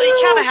I do? Well,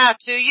 you kind of have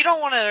to. You don't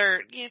want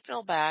her, you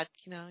feel bad,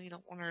 you know, you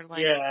don't want her,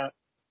 like, Yeah.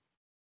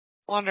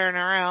 wandering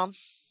around.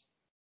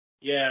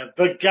 Yeah,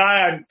 the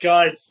guy on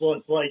Guts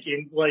was like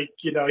he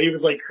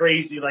was like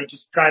crazy, like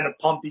just trying to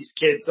pump these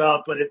kids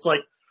up, but it's like,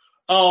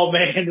 oh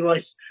man,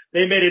 like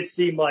they made it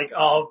seem like,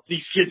 oh,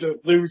 these kids are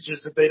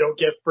losers if they don't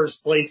get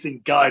first place in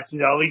Guts.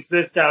 At least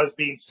this guy was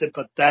being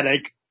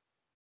sympathetic.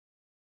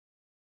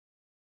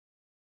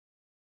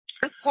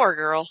 Poor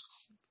girl.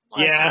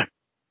 Yeah.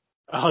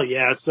 Oh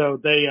yeah. So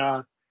they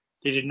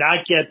did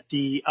not get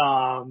the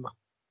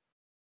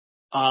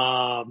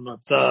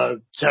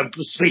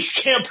Space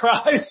Camp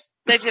prize.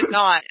 They did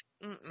not.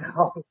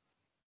 Oh,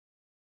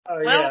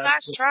 Well, yeah.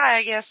 nice try,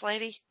 I guess,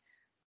 lady.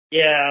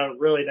 Yeah,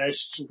 really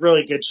nice,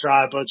 really good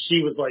try, but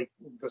she was like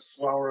the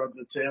slower of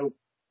the two.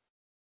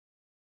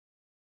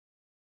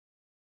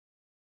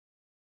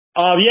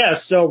 Yeah,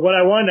 so what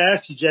I wanted to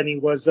ask you, Jenny,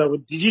 was,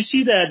 did you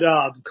see that,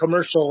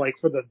 commercial, like,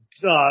 for the,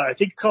 I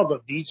think called the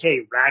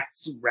VK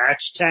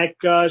Ratch Tech,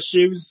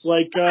 shoes?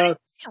 Like,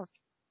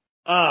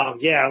 oh,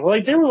 yeah, well,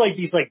 like, they were like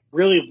these, like,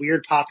 really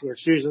weird popular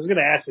shoes. I was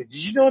gonna ask, like, did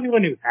you know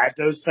anyone who had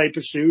those type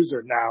of shoes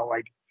or no?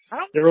 Like,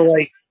 they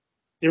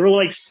were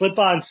like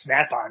slip-on,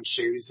 snap-on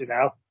shoes, you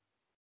know?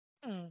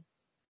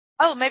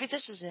 Oh, maybe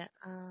this is it.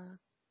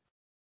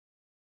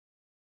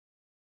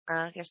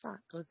 I guess not.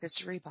 Look,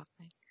 it's a Reebok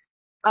thing.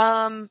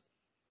 Oh,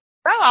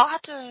 I'll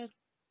have to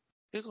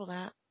Google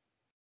that.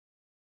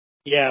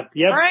 Yeah,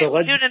 yep. All right, So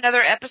we're doing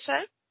another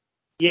episode?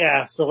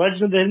 Yeah, so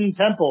Legend of the Hidden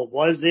Temple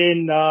was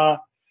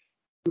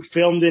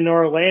filmed in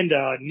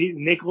Orlando,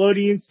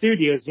 Nickelodeon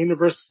Studios,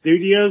 Universal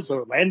Studios,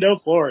 Orlando,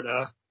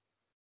 Florida.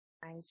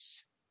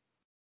 Nice.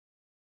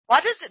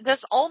 What is it?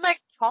 Does Olmec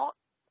talk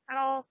at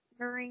all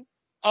during?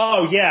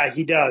 Oh yeah,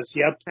 he does.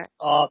 Yep.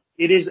 Okay.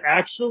 It is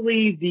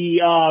actually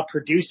the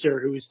producer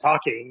who is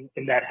talking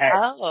in that head.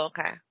 Oh,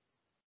 okay.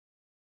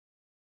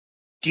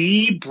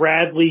 D.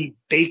 Bradley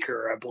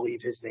Baker, I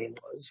believe his name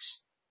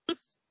was.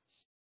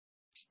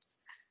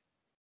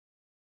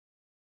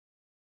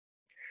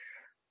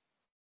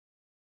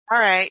 All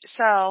right,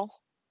 so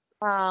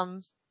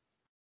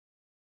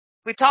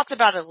we talked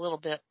about it a little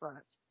bit,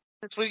 but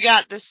since we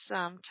got this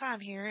time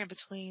here in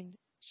between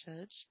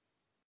episodes,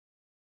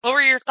 what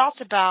were your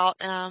thoughts about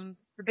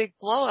the big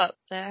blow up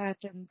that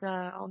happened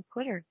on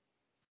Twitter?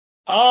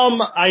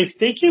 I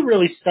think it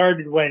really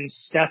started when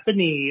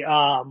Stephanie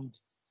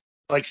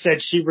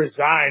said she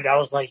resigned. I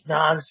was like,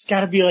 nah, it's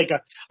got to be like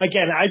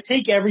again, I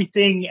take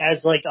everything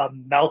as like a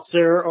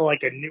Meltzer or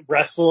like a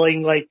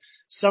wrestling, like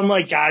some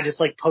like guy just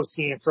like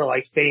posting it for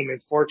like fame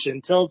and fortune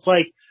until it's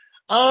like,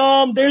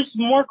 there's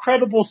more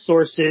credible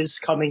sources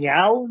coming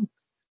out.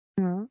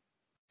 Mm-hmm.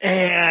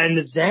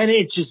 And then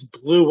it just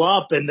blew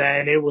up and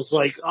then it was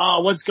like,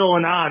 oh, what's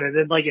going on? And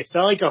then like, it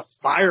felt like a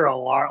fire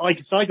alarm, like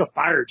it felt like a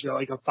fire drill,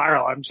 like a fire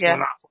alarm just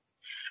going off.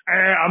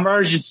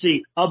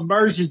 Emergency.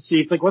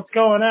 It's like, what's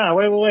going on?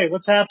 Wait,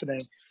 what's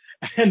happening?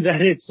 And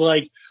then it's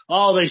like,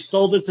 oh, they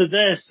sold it to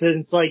this.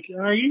 And it's like,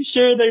 are you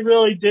sure they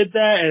really did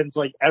that? And it's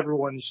like,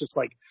 everyone's just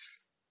like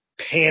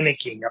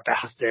panicking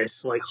about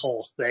this, like,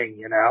 whole thing,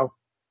 you know?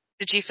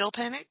 Did you feel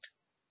panicked?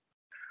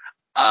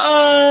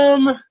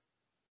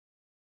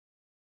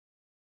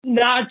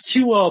 Not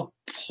to a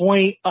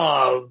point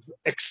of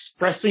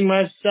expressing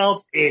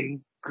myself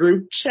in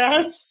group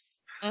chats.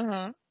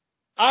 Mm-hmm.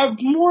 I'm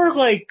more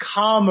like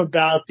calm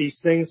about these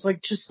things.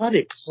 Like, just let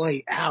it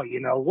play out, you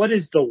know? What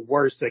is the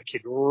worst that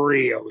could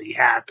really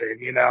happen,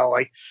 you know?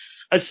 Like,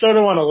 I sort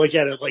of want to look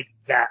at it like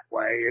that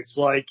way. It's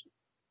like,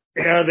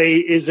 are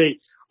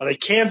they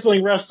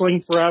canceling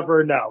wrestling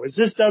forever? No. Is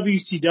this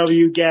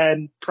WCW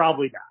again?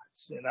 Probably not,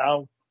 you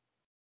know?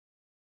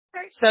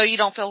 So you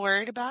don't feel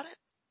worried about it?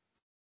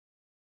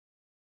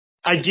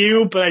 I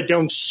do, but I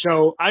don't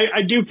show,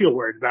 I do feel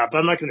worried about it, but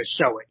I'm not going to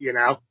show it, you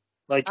know?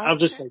 Like, I'll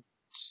just like,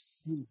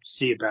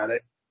 see about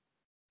it.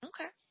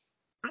 Okay.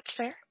 That's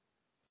fair.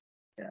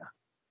 Yeah.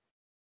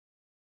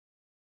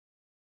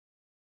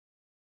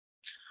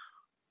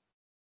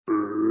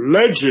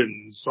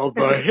 Legends of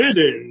the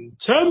Hidden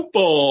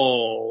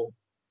Temple.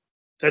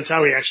 That's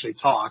how he actually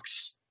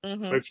talks.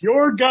 Mm-hmm. With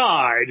your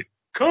guide,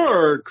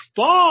 Kirk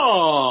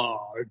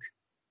Fogg.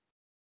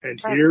 And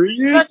here he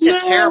is. Such a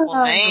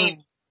terrible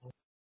name.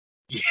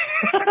 Yeah.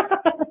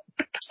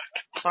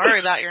 Sorry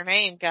about your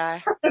name,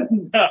 guy.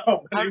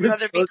 No. I'd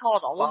rather be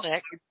called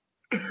Olmec.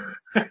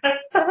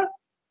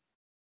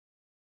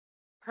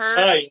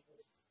 Kirk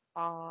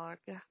Fogg.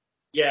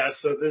 Yeah,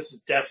 so this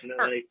is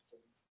definitely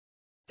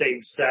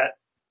same set.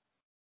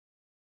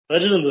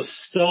 Legend of the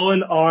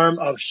Stolen Arm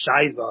of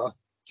Shiva.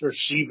 Or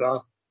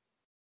Shiva.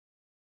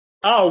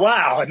 Oh,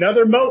 wow.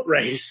 Another moat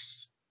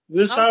race.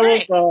 This time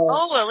right.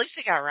 was, well, at least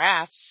they got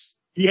rafts.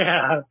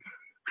 Yeah.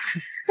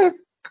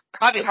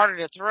 Might be harder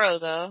to throw,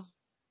 though.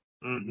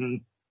 Mm-hmm.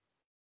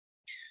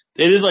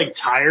 They did, like,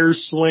 tire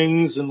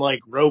swings and, like,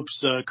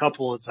 ropes a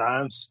couple of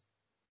times.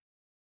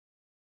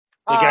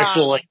 Like,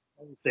 actual, like,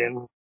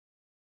 thing.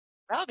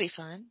 That would be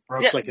fun.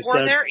 Ropes, like I were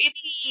said. there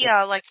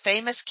any, like,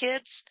 famous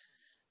kids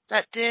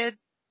that did,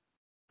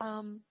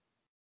 an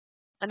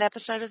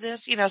episode of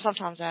this? You know,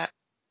 sometimes that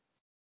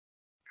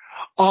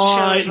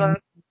shows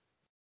up.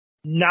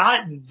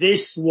 Not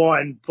this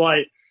one,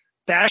 but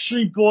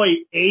Backstreet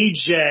Boy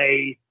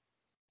AJ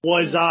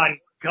was on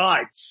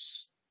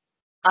Guts.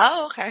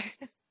 Oh, okay.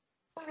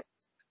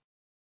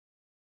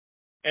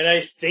 And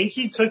I think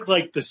he took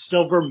like the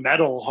silver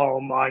medal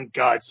home on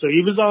Guts. So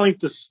he was on like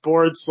the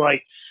sports,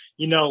 like,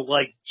 you know,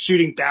 like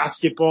shooting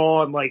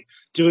basketball and like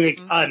doing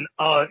an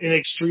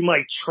extreme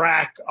like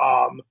track,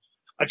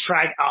 a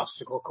track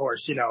obstacle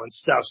course, you know, and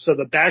stuff. So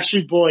the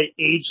Backstreet Boy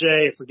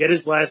AJ, I forget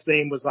his last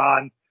name, was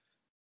on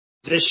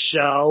this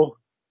show.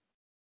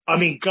 I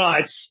mean,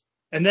 Guts.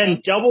 And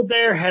then Double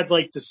Dare had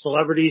like the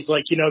celebrities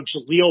like, you know,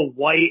 Jaleel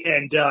White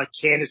and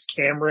Candace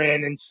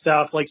Cameron and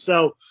stuff. Like,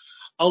 so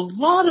a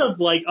lot of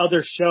like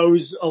other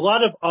shows, a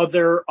lot of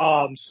other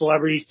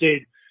celebrities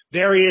did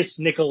various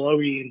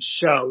Nickelodeon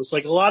shows.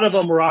 Like a lot of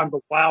them were on the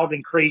Wild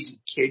and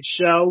Crazy Kids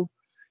show,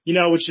 you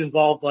know, which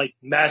involved like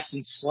mess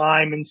and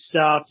slime and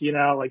stuff, you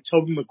know, like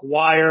Tobey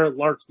Maguire,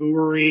 Lark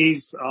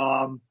Voorhees,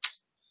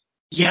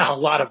 yeah, a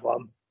lot of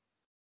them.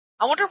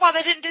 I wonder why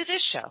they didn't do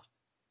this show.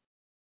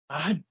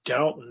 I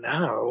don't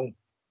know.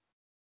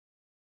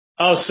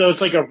 Oh, so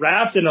it's like a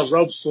raft and a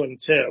rope swing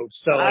too.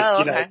 So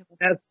like, you know,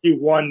 has to do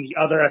one, the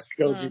other has to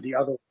go do the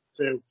other one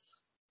too.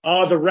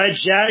 The red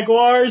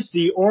jaguars,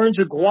 the orange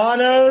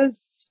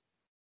iguanas.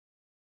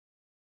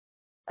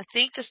 I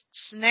think the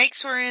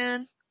snakes were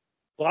in.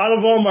 A lot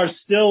of them are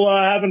still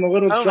having a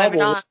little trouble. Maybe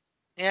not.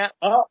 Yeah.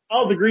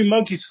 Oh, the green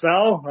monkeys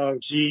fell. Oh,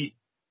 gee.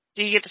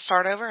 Do you get to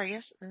start over, I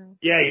guess?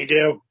 Yeah, you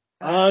do.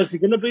 Is it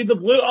going to be the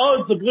blue? Oh,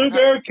 it's the blue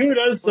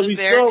barracudas. So we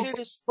still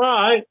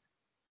right.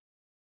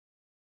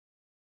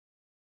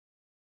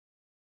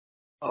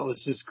 Oh,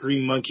 it's this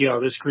green monkey. Oh,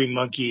 this green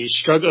monkey is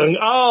struggling.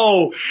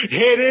 Oh, and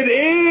it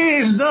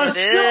is. It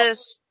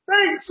is.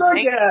 Thanks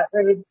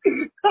again.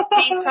 He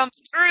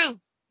comes through.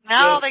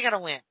 Now they got to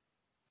win.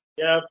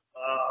 Yep.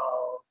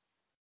 Oh.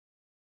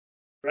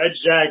 Red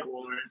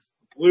jaguars,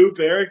 blue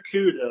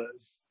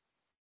barracudas,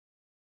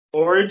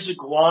 orange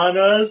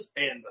iguanas,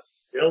 and the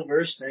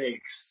silver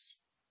snakes.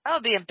 That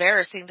would be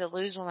embarrassing to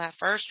lose on that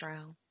first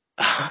round.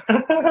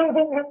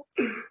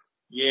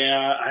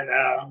 Yeah, I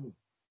know.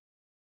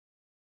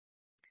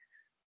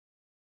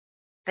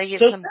 They get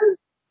some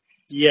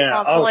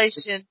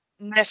consolation.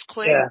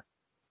 Nesquik.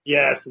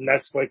 Yeah, some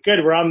Nesquik.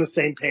 Good, we're on the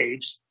same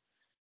page.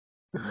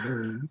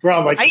 We're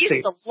on like I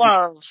used to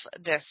love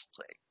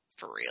Nesquik,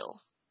 for real.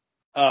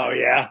 Oh,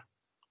 yeah.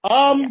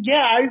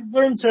 Yeah, I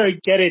learned to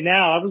get it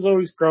now. I was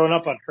always growing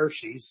up on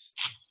Hershey's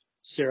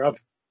syrup.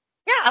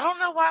 Yeah, I don't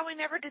know why we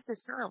never did the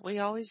syrup. We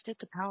always did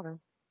the powder.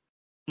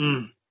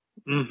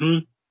 Mm-hmm.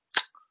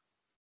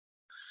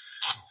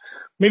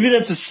 Maybe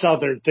that's a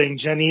Southern thing,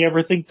 Jenny. You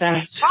ever think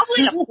that?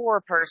 Probably a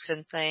poor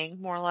person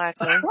thing, more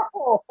likely.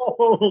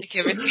 Like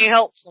everything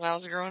else when I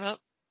was growing up.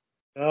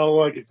 Oh,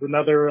 look, it's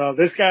another,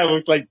 this guy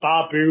looked like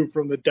Babu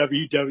from the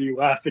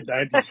WWF in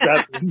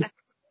 97.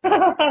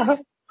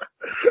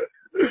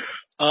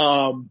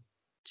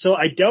 So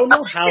I don't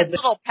know how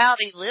little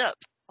pouty lip.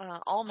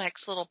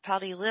 Olmec's little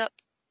pouty lip.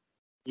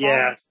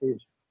 Yeah.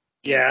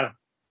 Yeah.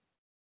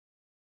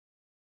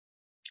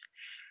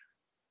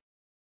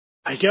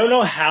 I don't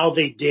know how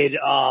they did,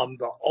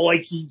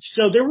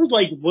 so there was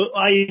like,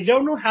 I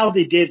don't know how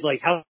they did,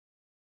 like, how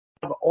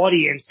the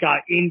audience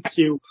got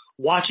into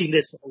watching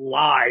this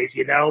live,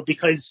 you know,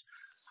 because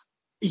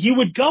you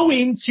would go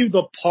into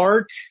the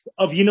park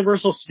of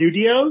Universal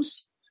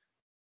Studios,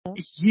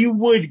 you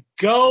would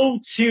go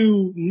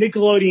to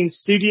Nickelodeon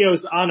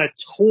Studios on a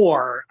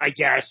tour, I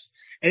guess,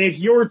 and if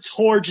your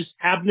tour just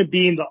happened to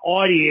be in the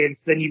audience,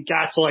 then you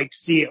got to, like,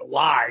 see it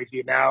live,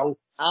 you know?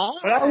 Oh.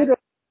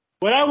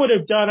 What I would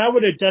have done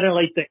it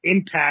like the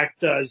Impact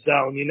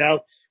Zone, you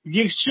know?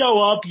 You show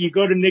up, you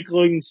go to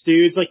Nickelodeon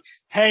Studios, like,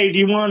 hey, do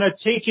you want a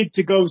ticket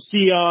to go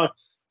see a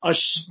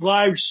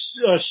live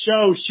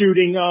show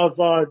shooting of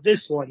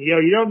this one? You know,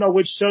 you don't know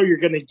which show you're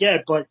going to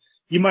get, but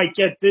you might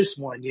get this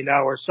one, you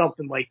know, or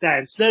something like that.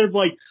 Instead of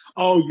like,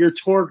 oh, your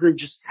tour group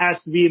just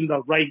has to be in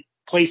the right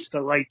place at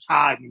the right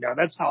time, you know.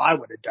 That's how I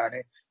would have done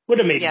it. Would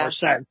have made more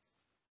sense.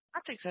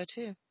 I think so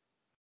too.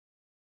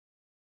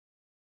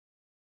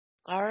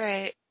 All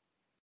right.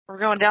 We're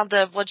going down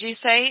the, what'd you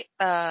say?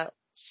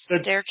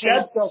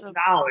 Staircase of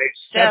knowledge.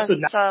 Steps of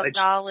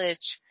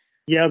knowledge.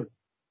 Yep.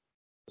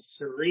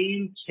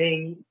 Serene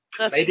King.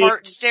 The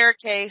smart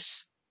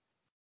staircase.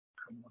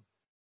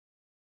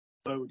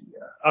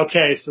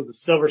 Okay, so the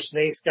Silver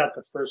Snakes got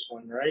the first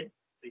one, right?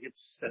 They get to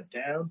step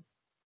down.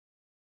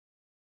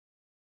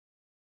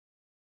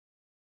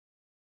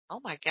 Oh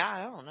my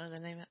God, I don't know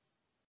the name of it.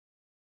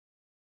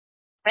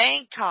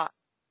 Bangkok.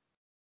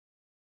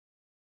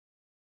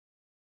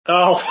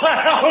 Oh,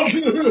 wow.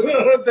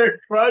 They're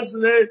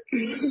crushing it.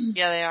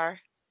 Yeah, they are.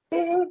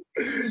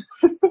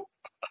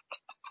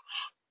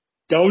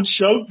 Don't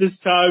choke this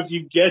time if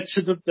you get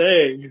to the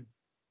thing.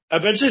 I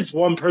bet you it's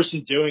one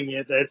person doing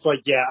it. It's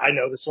like, yeah, I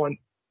know this one.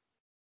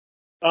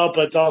 Oh,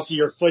 but it's also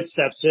your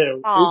footsteps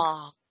too.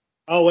 Aww.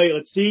 Oh, wait,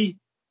 let's see.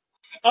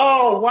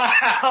 Oh,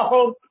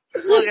 wow.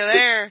 Look at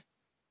there.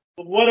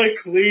 What a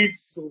clean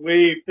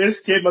sweep. This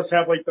kid must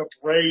have like the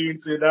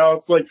brains, you know.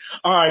 It's like,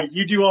 all right,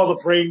 you do all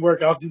the brain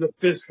work, I'll do the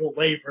physical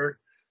labor.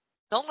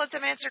 Don't let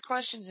them answer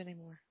questions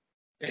anymore.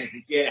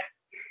 Yeah.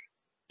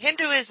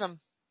 Hinduism.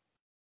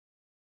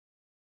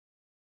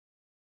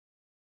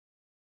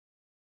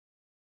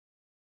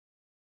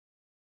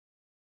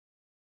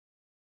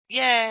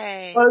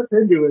 Yay. Oh, it's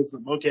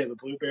Hinduism. Okay, the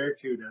blue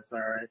barracudas. All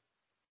right.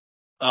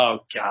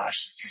 Oh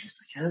gosh. You're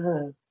just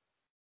like,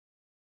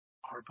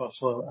 water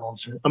buffalo,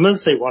 elephant. I'm gonna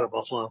say water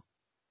buffalo.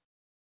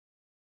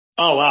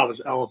 Oh wow, it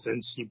was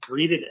elephants. He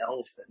breeded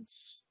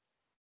elephants.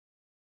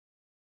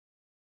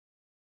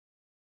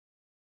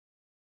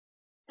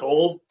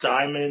 Gold,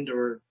 diamond,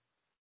 or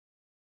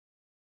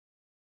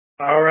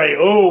all right.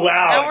 Oh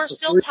wow. Now we're It's a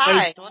still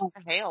three-way tied. What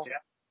the hell?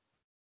 Yeah.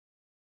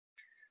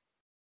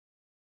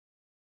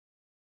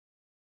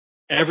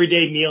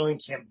 Everyday meal in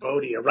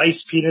Cambodia.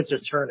 Rice, peanuts, or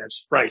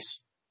turnips?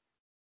 Rice.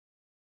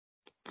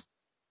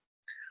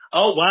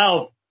 Oh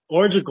wow.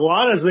 Orange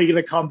iguanas are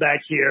gonna come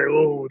back here.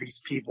 Oh,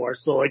 these people are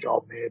so like,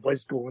 oh man,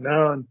 what's going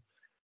on?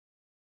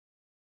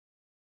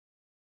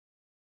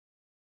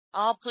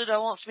 Oh,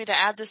 Pluto wants me to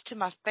add this to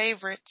my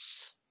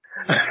favorites.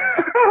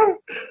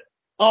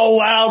 Oh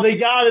wow, they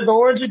got it. The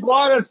orange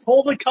iguanas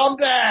pulled the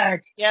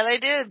comeback. Yeah, they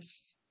did.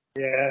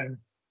 Yeah.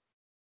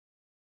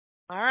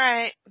 All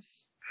right.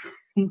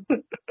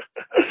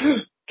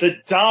 The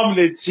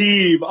dominant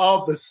team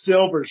of the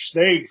Silver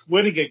Snakes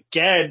winning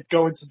again,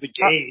 going to the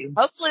games.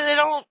 Hopefully they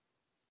don't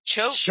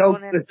choke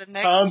going into the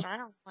next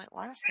round like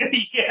last time.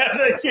 Yeah,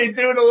 they keep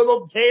doing a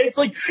little dance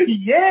like,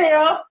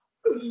 yeah.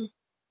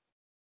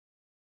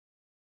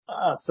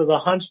 So the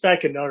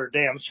Hunchback of Notre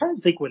Dame. I was trying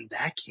to think when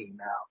that came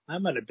out.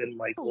 That might have been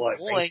like, what,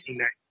 boy.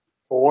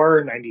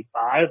 1994,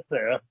 95?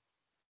 Yeah.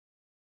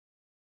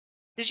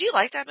 Did you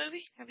like that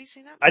movie? Have you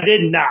seen that movie? I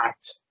did not.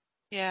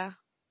 Yeah.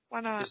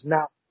 Why not? It's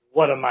not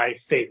one of my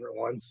favorite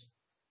ones.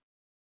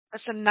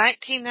 That's a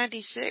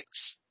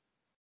 1996.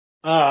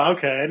 Oh,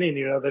 okay. I didn't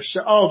even know the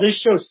show. Oh, this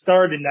show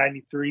started in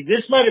 93.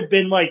 This might have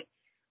been like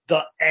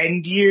the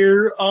end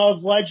year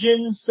of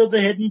Legends of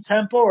the Hidden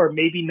Temple, or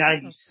maybe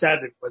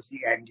 97 was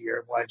the end year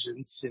of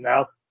Legends, you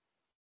know?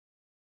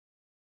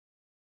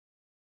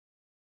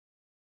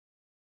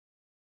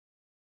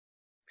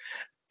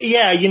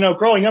 Yeah, you know,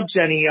 growing up,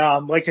 Jenny,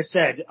 like I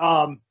said,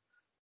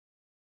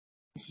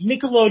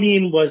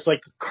 Nickelodeon was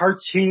like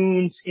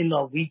cartoons in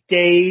the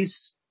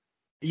weekdays.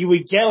 You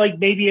would get like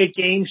maybe a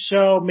game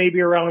show, maybe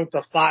around like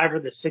the 5 or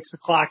the 6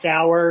 o'clock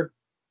hour,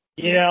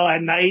 you know,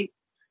 at night.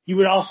 You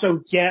would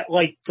also get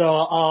like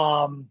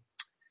the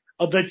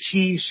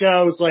teen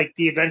shows, like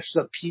the Adventures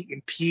of Pete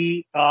and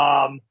Pete.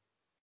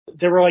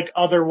 There were like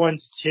other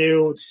ones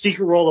too.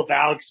 Secret World of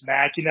Alex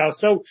Mack, you know.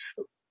 So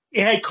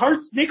it had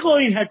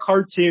Nickelodeon had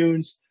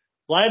cartoons,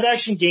 live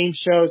action game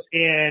shows,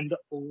 and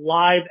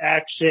live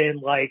action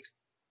like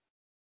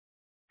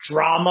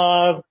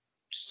drama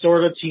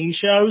sort of teen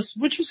shows,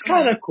 which was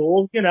kind of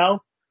cool, you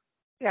know.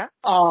 Yeah.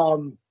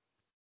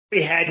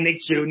 We had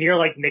Nick Jr.,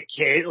 like Nick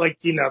Kid, like,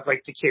 you know,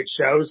 like the kid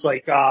shows,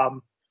 like,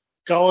 Gullah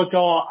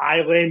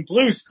Island,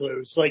 Blue's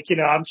Clues. Like, you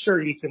know, I'm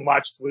sure you can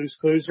watch Blue's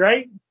Clues,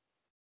 right?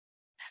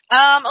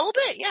 A little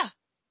bit, yeah.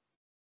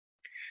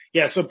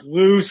 Yeah, so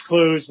Blue's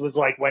Clues was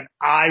like when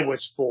I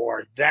was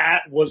 4.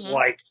 That was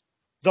like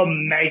the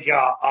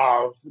mega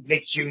of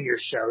Nick Jr.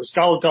 shows.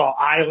 Gullah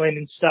Island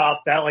and stuff.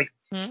 That like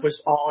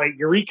was all like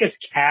Eureka's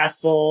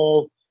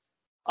Castle.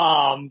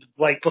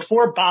 Like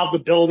before Bob the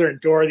Builder and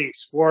Dora the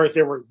Explorer,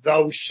 there were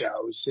those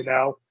shows, you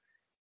know?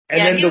 And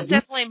yeah, then he was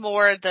definitely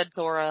more the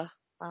Dora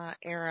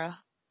era.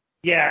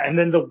 Yeah, and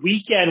then the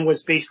weekend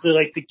was basically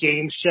like the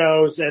game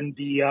shows and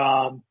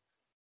the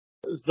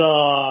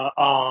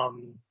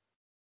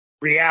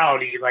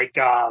reality like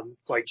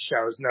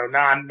shows, no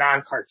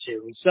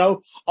non-cartoon.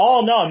 So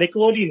all in all,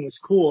 Nickelodeon was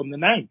cool in the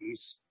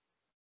 90s.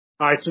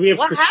 All right, so we have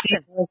What Christina.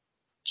 happened?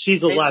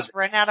 She's They 11. just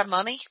ran out of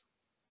money?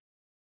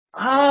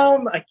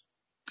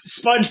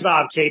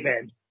 SpongeBob came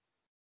in.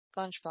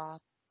 SpongeBob.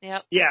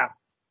 Yep. Yeah.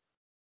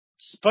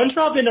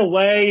 SpongeBob in a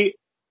way,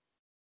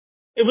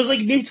 it was like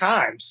new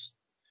times.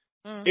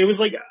 It was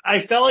like,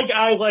 I felt like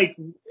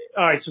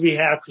alright, so we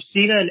have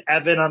Christina and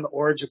Evan on the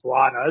Orange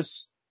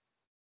Iguanas.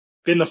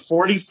 Been to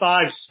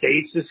 45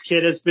 states this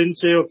kid has been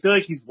to. I feel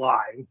like he's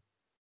lying.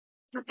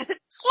 Why do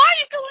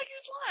you feel like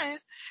he's lying?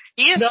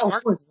 He is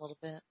smirking a little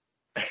bit.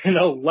 And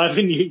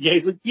 11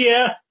 years, like,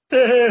 yeah.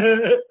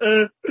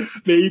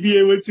 Maybe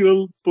I went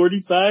to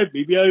 45,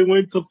 maybe I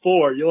went to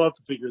 4. You'll have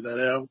to figure that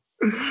out.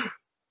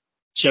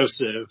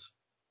 Joseph.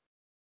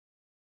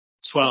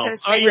 12.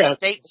 His favorite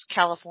state was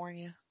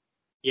California.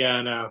 Yeah,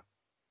 I know.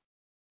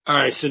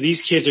 Alright, so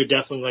these kids are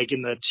definitely like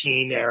in the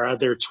teen era.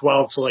 They're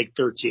 12 to like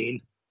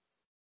 13.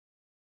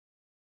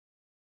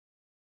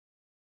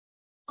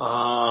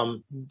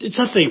 It's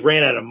not that they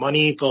ran out of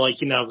money, but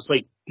like, you know, it was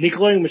like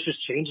Nickelodeon was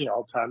just changing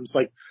all the time. It's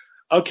like,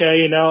 okay,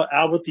 you know,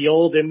 out with the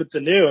old, in with the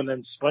new, and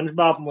then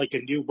SpongeBob and like a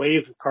new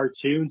wave of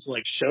cartoons,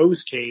 like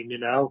shows came, you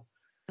know.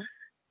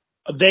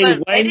 What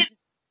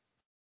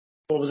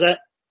was that?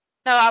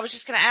 No, I was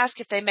just going to ask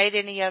if they made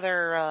any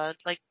other,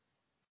 like,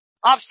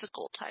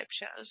 obstacle type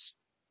shows.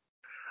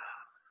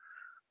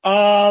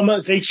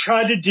 They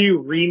tried to do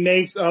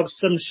remakes of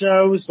some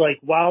shows, like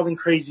Wild and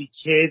Crazy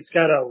Kids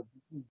got a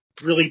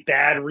really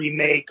bad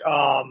remake.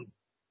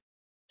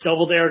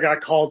 Double Dare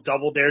got called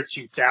Double Dare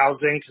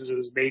 2000 because it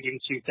was made in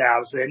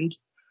 2000.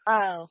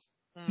 Oh.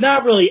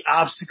 Not really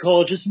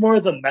obstacle, just more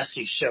of the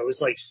messy shows,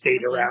 like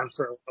stayed Mhm. around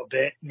for a little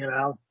bit, you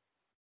know?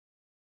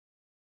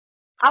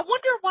 I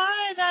wonder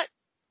why that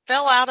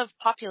fell out of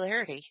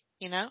popularity,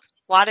 you know?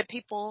 Why did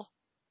people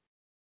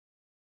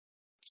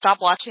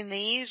stop watching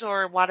these,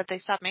 or why did they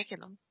stop making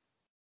them?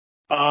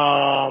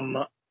 I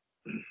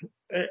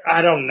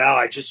don't know.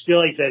 I just feel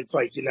like that's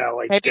like, you know,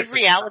 like Maybe different.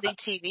 reality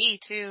TV,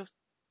 too.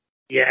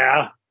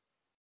 Yeah.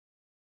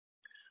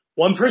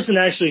 One person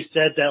actually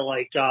said that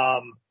like,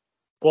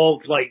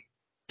 well, like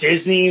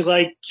Disney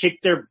like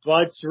kicked their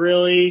butts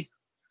really.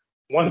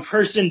 One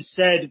person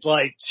said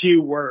like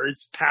 2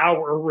 words,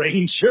 Power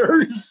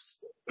Rangers.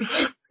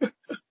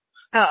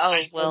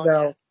 Well,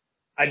 No.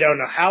 I don't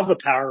know how the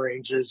Power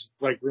Rangers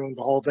like ruined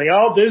the whole thing.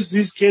 Oh,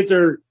 these kids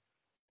are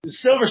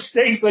Silver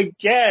Snakes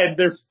again.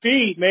 Their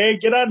feet, man,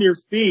 get on your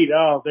feet.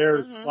 Oh,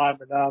 they're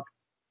climbing up.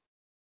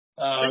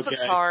 this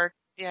looks hard.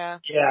 Yeah.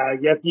 Yeah,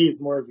 you have to use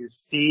more of your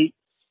feet.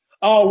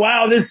 Oh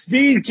wow, this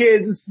speed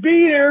kid, the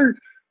speeder.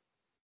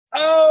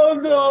 Oh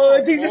no,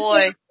 I think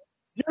Boy.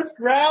 this just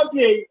grabbed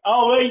me.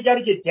 Oh wait, you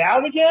gotta get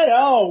down again?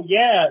 Oh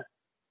yeah.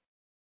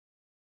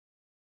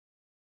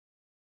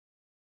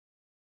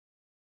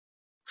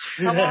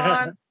 Come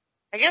on.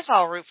 I guess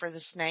I'll root for the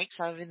snakes,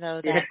 even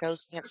though that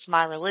goes against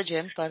my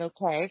religion, but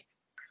okay.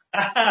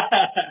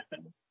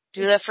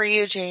 Do that for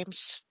you,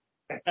 James.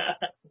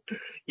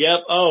 Yep.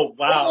 Oh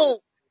wow. Oh.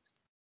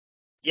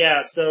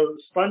 Yeah, so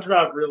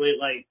SpongeBob really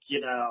like,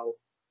 you know,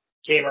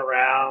 came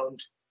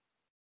around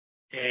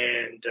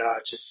and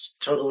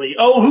just totally.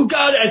 Oh, who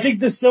got it? I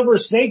think the Silver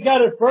Snake got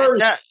it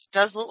first. It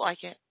does look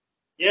like it.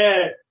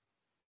 Yeah.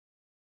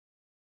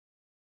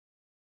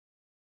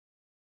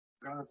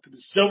 The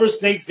Silver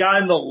Snake's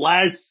got in the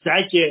last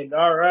second.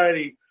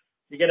 Alrighty.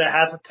 You get a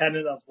half a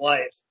pennant of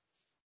life.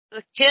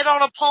 The kid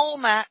on a pole,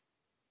 Matt.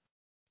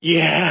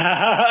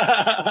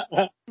 Yeah.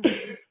 On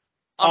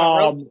a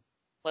rope.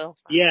 Well.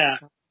 Yeah.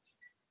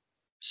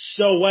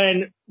 So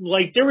when,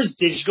 like, there was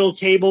digital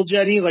cable,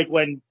 Jenny, like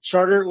when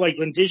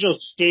digital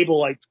cable,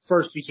 like,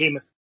 first became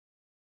a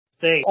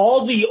thing,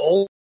 all the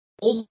old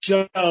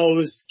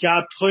shows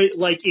got put,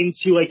 like,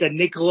 into, like, a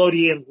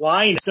Nickelodeon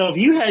line. So if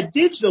you had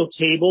digital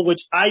cable,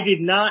 which I did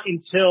not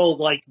until,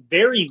 like,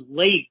 very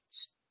late,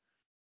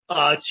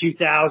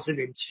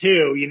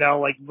 2002, you know,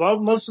 like, well,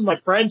 most of my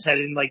friends had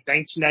it in, like,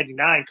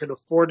 1999, could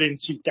afford it in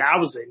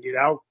 2000, you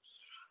know?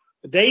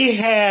 They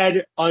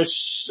had a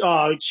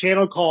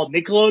channel called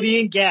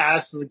Nickelodeon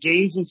Gas, the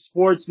Games and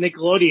Sports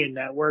Nickelodeon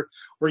Network,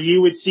 where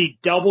you would see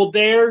Double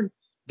Dare,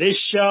 this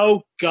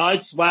show,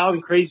 Guts, Wild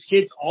and Crazy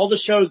Kids, all the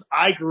shows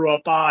I grew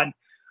up on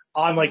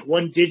like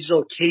one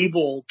digital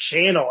cable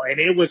channel. And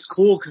it was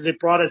cool because it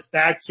brought us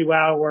back to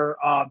our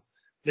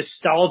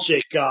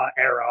nostalgic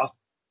era.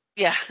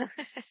 Yeah.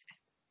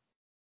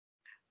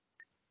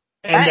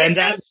 And then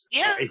that's,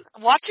 yeah,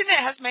 watching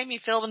it has made me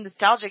feel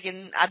nostalgic,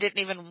 and I didn't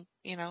even,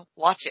 you know,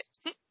 watch it.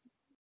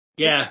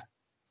 Yeah.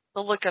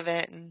 The look of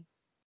it. And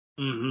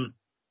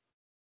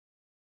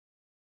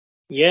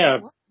yeah.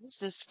 What is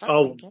this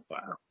Oh,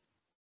 wow.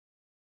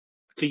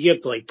 Do you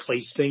have to, like,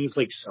 place things,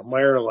 like,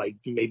 somewhere, like,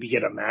 maybe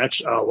get a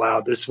match? Oh,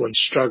 wow, this one's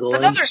struggling. It's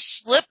another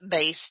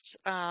slip-based,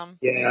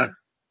 yeah.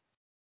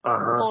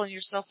 Pulling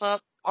yourself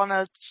up on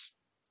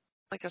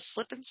like a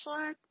slip and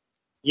slide?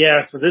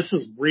 Yeah, so this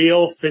is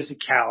real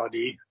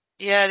physicality.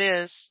 Yeah, it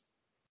is.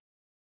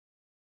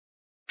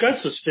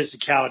 Guts was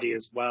physicality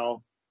as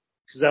well.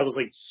 Because that was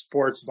like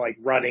sports like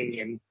running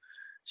and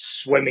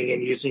swimming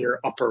and using your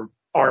upper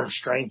arm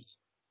strength.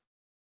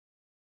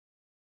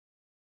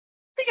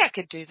 I think I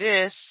could do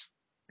this,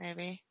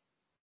 maybe.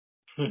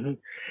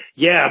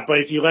 Yeah, but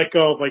if you let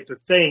go of like the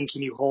thing,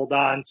 can you hold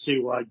on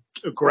to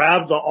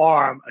grab the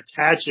arm,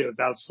 attach it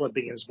without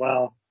slipping as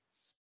well?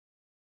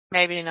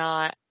 Maybe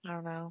not. I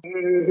don't know.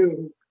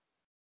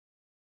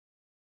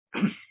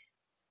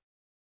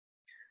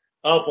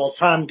 Oh, well,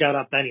 Tom got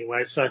up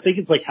anyway, so I think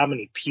it's like how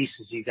many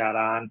pieces you got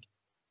on.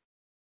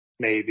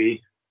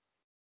 Maybe.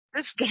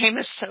 This game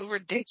is so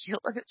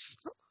ridiculous.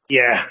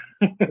 Yeah.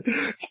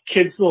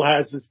 Kid still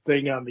has this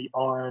thing on the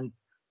arm.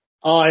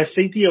 Oh, I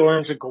think the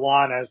orange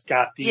iguana's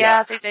got the... Yeah,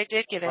 I think they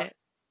did get it.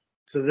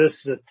 So this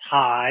is a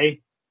tie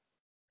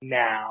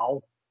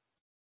now.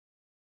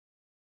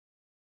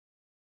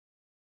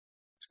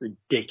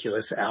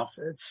 Ridiculous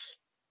outfits.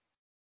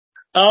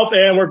 Oh,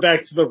 and we're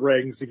back to the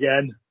rings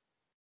again.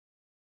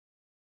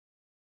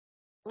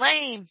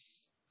 Lame.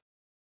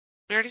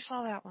 We already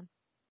saw that one.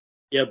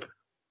 Yep.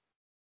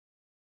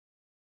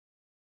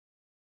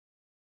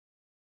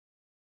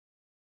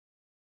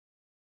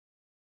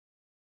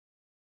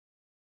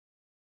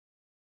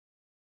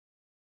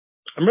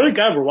 I'm really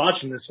glad we're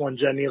watching this one,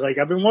 Jenny. Like,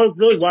 I've been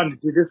really wanting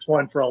to do this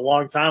one for a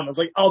long time. I was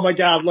like, oh my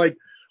God, like,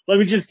 let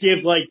me just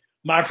give, like,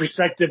 my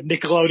perspective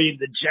Nickelodeon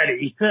to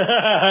Jenny.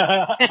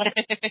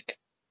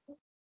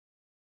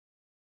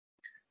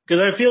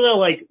 Because I feel that,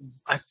 like,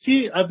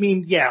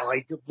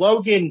 like,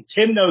 Logan,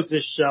 Tim knows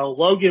this show.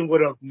 Logan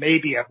would have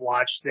maybe have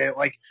watched it.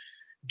 Like,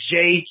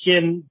 Jake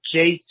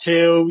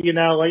too, you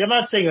know, like, I'm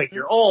not saying, like,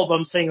 you're old, but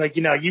I'm saying, like,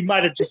 you know, you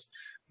might have just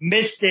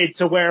missed it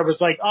to where it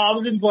was like, oh, I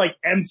was into, like,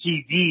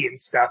 MTV and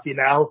stuff, you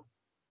know?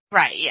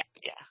 Right, yeah.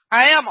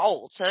 I am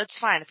old, so it's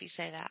fine if you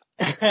say that.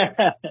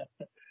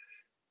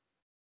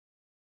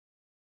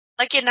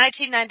 Like in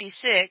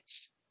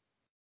 1996,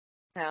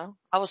 I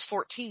was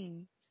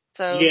 14.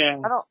 So Yeah.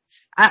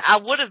 I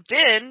would have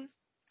been,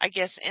 I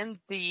guess, in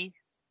the,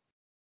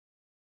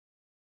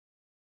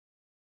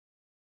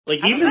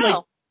 like, even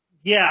like,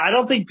 yeah, I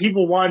don't think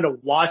people wanted to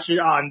watch it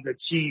on the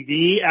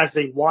TV as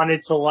they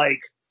wanted to,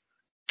 like,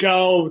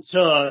 go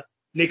to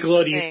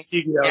Nickelodeon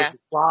Studios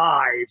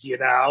live, you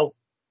know?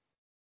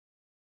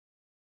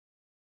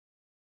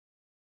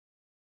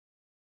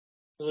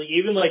 Like,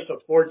 even like the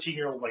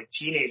 14-year-old, like,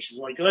 teenagers,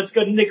 like, let's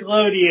go to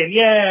Nickelodeon,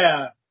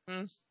 yeah!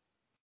 Mm.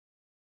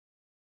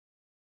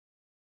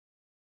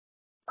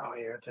 Oh,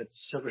 yeah, that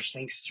Silver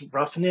Snake's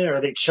roughing it.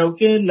 Are they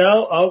choking?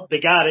 No? Oh, they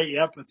got it.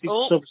 Yep, I think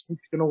Silver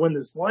Snake's gonna win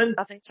this one.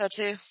 I think so,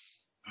 too.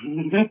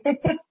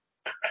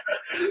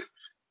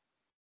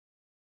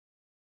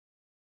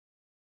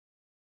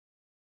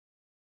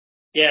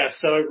 Yeah,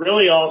 so it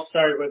really all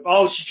started with,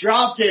 oh, she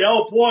dropped it.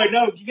 Oh, boy,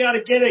 no, you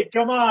gotta get it.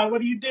 Come on, what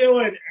are you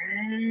doing?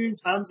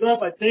 Time's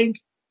up, I think.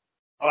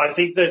 Oh, I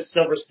think the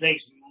Silver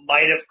Snakes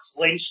might have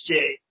clinched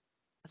it.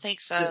 I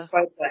think so.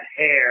 Despite the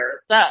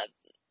hair.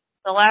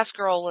 The last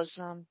girl was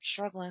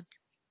struggling.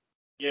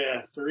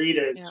 Yeah,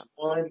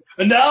 3-1.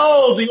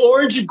 No, the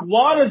orange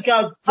iguanas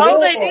got 4. Oh,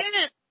 they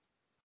did.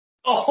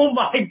 Oh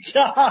my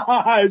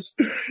gosh!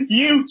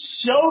 You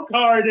choke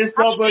artist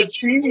of a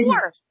team.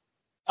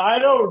 I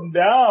don't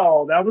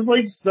know. That was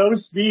like so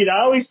sweet.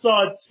 I always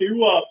saw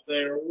 2 up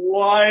there.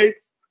 What?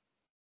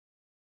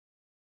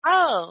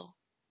 Oh.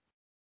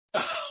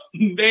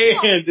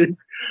 Man,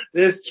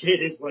 this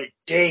kid is like,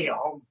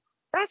 damn.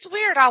 That's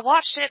weird. I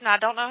watched it and I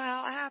don't know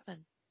how it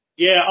happened.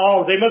 Yeah,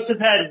 oh, they must have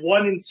had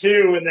 1 and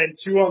 2 and then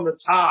 2 on the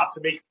top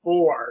to make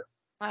 4.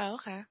 Oh,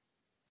 okay.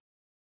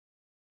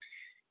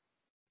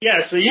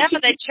 Yeah, so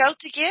but they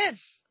choked again.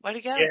 Way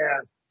to go.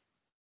 Yeah.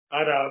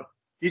 I know.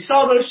 You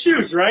saw those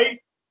shoes,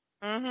 right?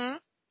 Mm-hmm.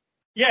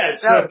 Yeah.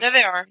 So, oh, there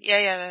they are.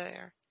 Yeah, there they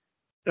are.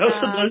 Those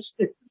are those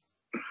shoes.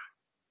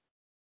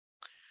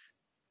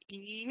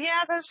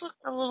 Yeah, those look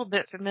a little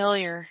bit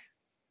familiar.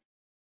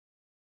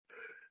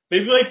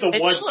 Maybe like the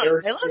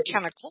they look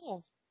kind of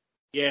cool.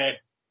 Yeah.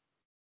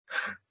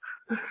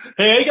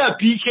 Hey, I got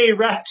BK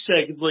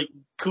Racksack. It's like,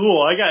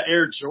 cool. I got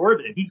Air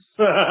Jordans.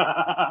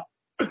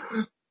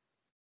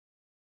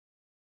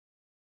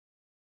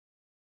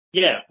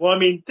 Yeah, well, I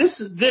mean,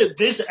 this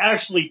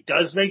actually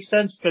does make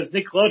sense because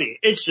Nickelodeon,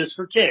 it's just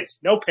for kids.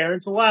 No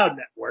parents allowed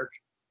network.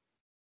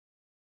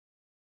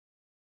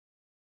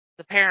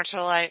 The parents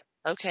are like,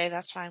 okay,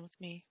 that's fine with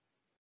me.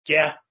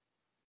 Yeah.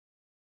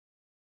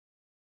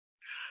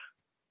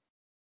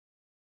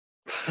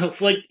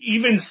 Like,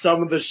 even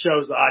some of the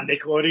shows on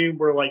Nickelodeon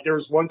were like, there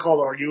was one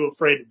called Are You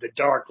Afraid of the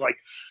Dark? Like,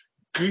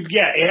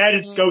 yeah, it had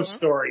its ghost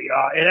story.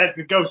 It had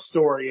the ghost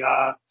story,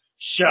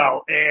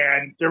 show.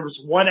 And there was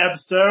one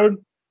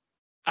episode,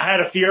 I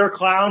had a fear of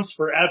clowns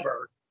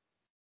forever.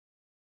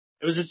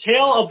 It was a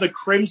tale of the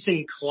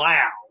Crimson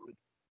Clown.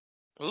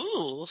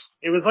 Ooh.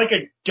 It was like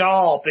a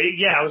doll, but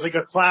yeah, it was like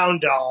a clown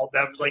doll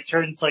that was like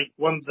turned into like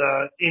one of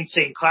the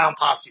Insane Clown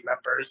Posse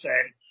members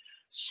and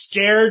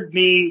scared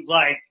me,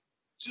 like,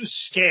 just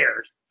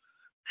scared.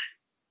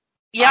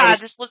 Yeah, I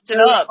just looked it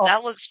up.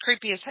 That looks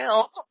creepy as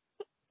hell.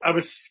 I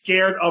was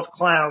scared of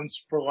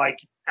clowns for like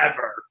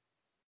ever.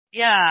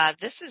 Yeah, I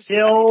need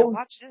to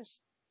watch this.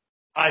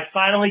 I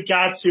finally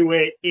got to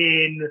it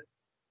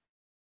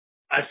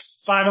I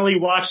finally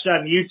watched it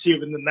on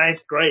YouTube in the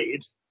 9th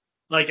grade.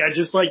 Like, I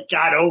just like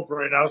got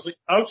over it. I was like,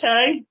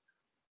 okay.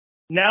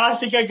 Now I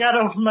think I got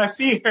over my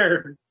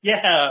fear.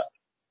 Yeah.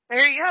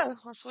 There you go.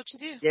 That's what you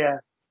do. Yeah.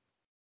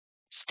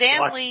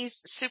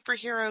 Stanley's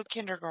Superhero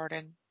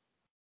Kindergarten.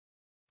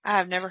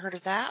 I've never heard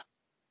of that.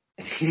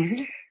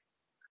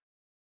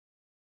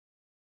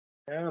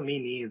 No, me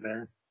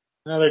neither.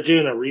 No, they're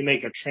doing a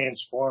remake of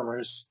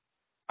Transformers.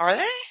 Are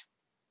they?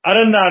 I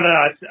don't know.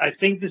 No, I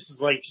think this is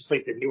like just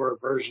like the newer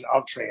version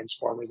of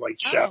Transformers, like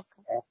show.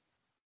 Oh.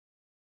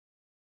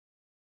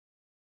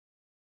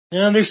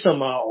 Yeah, there's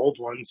some old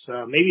ones.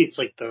 Maybe it's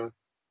like the.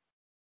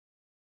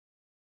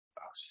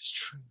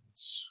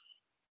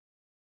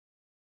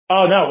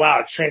 Oh no!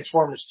 Wow,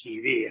 Transformers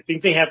TV. I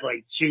think they have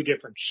like 2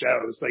 different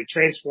shows, like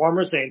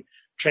Transformers and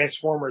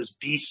Transformers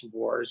Beast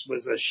Wars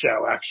was a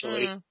show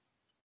actually. Mm.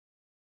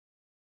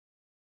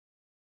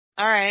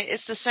 All right,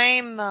 it's the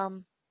same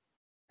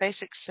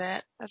basic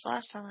set as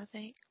last time, I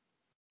think.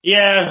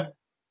 Yeah,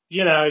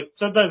 you know,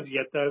 sometimes you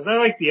get those. I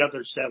like the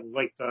other set,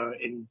 like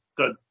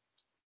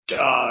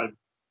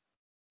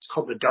it's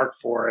called the Dark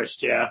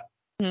Forest. Yeah.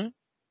 Mm-hmm.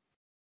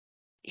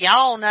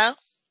 Y'all know.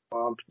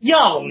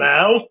 Y'all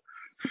know.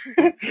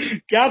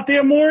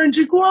 Goddamn orange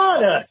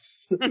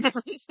iguanas.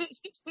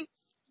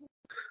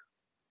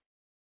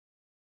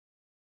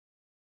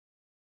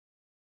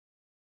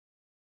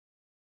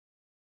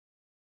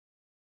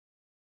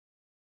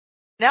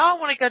 Now I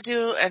want to go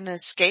do an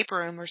escape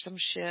room or some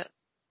shit.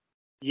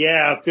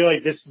 Yeah, I feel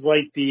like this is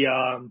like the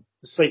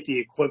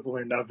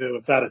equivalent of it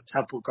without a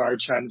temple guard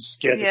trying to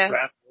scare the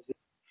crap.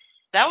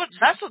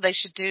 That's what they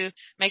should do.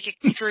 Make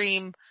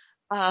extreme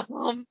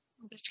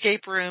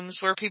escape rooms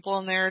where people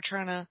in there are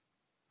trying to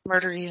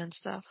murder you and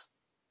stuff.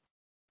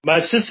 My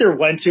sister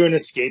went to an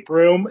escape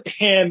room,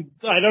 and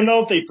I don't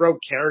know if they broke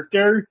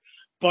character,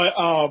 but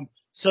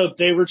so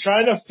they were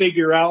trying to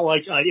figure out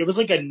like it was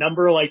like a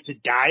number like to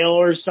dial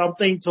or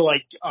something to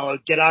like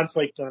get onto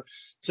like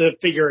to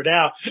figure it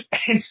out.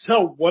 And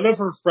so one of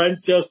her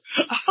friends goes,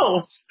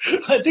 "Oh,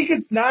 I think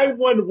it's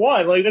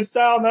 911. Like let's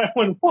dial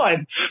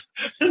 911."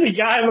 And the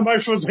guy on the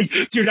microphone was like,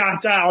 "Do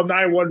not dial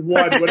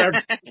 911. Whatever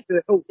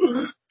you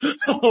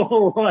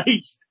do."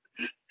 Like.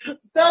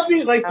 That'd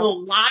be like the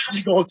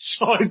logical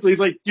choice. He's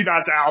like, do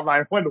not dial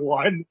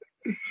 911.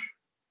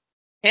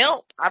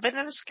 Help! I'm in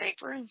an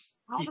escape room.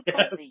 Call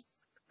the police.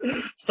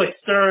 It's like,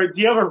 sir, do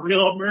you have a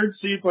real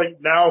emergency? It's like,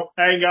 no,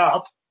 hang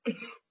up.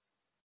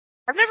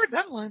 I've never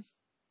done one.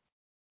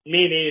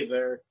 Me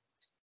neither.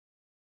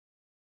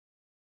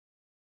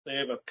 They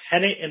have a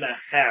pennant and a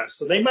half,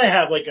 so they might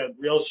have like a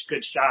real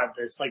good shot at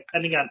this, like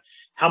depending on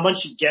how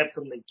much you get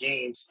from the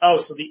games. Oh,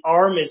 so the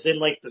arm is in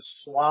like the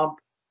swamp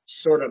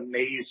sort of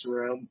maze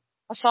room.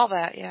 I saw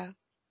that, yeah.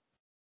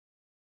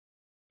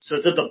 So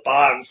it's at the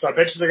bottom, so I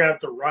bet you they're gonna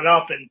have to run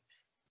up and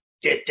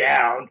get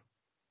down.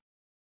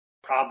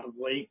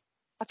 Probably.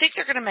 I think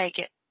they're gonna make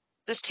it.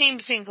 This team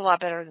seems a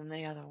lot better than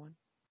the other one.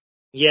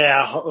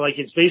 Yeah, like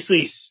it's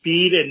basically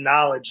speed and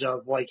knowledge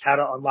of like how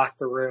to unlock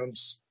the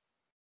rooms.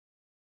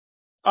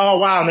 Oh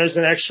wow, and there's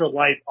an extra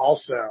light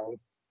also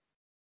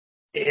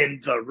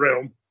in the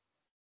room.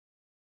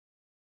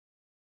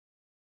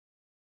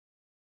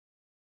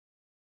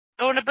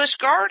 Going to Busch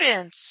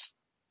Gardens.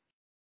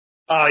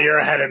 Oh, you're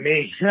ahead of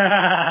me.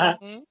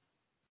 Mm-hmm.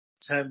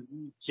 To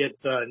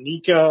get the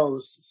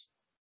Nikos.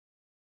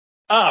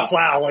 Oh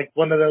wow, like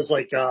one of those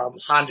like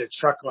Honda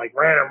truck like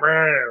ram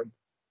ram.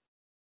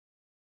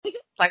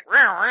 Like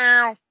row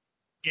row.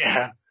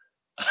 Yeah.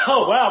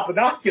 Oh wow,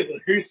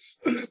 binoculars.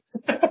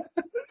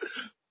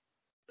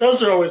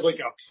 Those are always like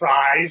a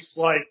prize.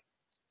 Like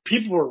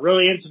people were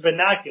really into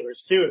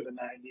binoculars too in the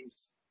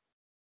 90s.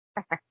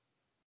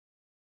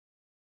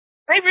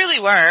 They really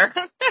were.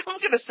 I'm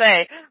going to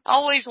say, I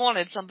always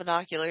wanted some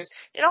binoculars.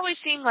 It always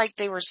seemed like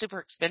they were super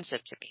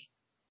expensive to me.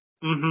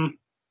 Mm-hmm.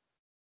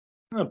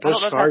 I don't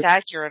know if that's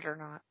accurate or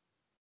not.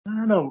 I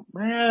don't know.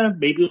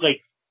 Maybe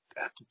like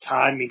at the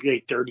time, maybe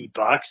like $30.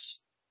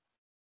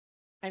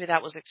 Maybe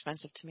that was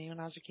expensive to me when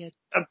I was a kid.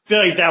 I feel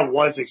like that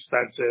was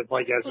expensive,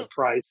 like as a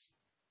price.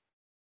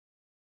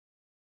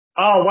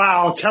 Oh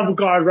wow, Temple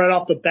Guard right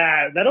off the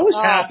bat. That always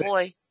happens. Oh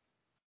boy.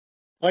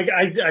 Like,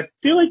 I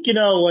feel like, you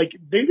know, like,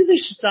 maybe they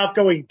should stop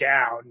going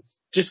down.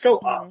 Just go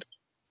up.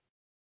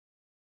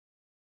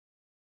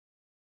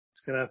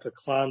 It's gonna have to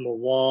climb the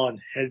wall and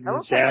head That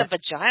looks down. like the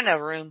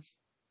vagina room.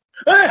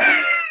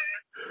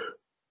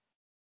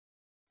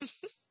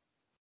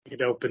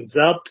 It opens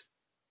up.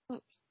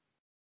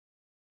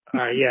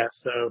 Alright, yeah,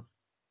 so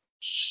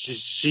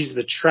she's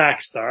the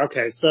track star.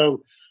 Okay,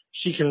 so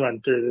she can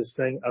run through this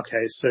thing.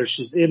 Okay, so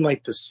she's in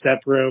like the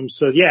step room.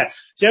 So yeah,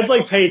 you have to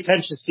like pay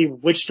attention to see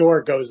which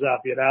door goes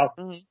up, you know?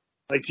 Mm-hmm.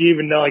 Like, do you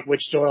even know like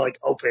which door like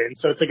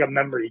opens? So it's like a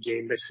memory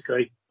game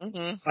basically.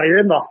 Mm-hmm. Oh, you're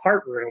in the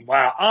heart room.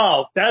 Wow.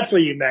 Oh, that's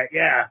what you meant.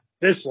 Yeah,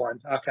 this one.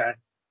 Okay.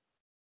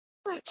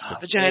 It's the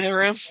vagina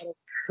room.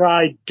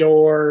 Try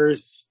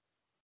doors.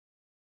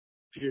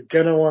 You're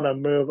gonna want to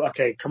move.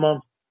 Okay, come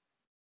on.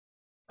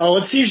 Oh,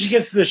 let's see if she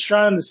gets to the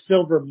Shrine of the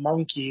Silver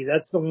Monkey.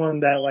 That's the one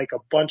that like a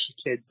bunch of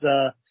kids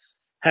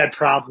had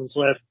problems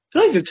with. I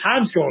feel like the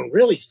time's going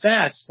really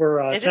fast for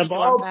It is Temple.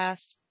 going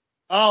fast.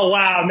 Oh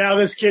wow, now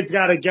this kid's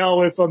got to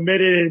go with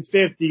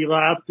 1:50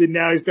 left, and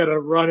now he's got to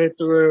run it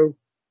through.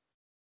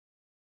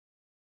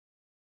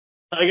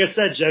 Like I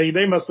said, Jenny,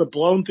 they must have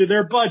blown through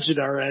their budget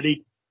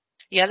already.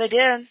 Yeah, they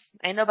did.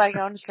 Ain't nobody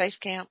going to space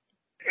camp.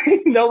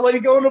 Nobody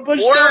going to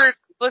Busch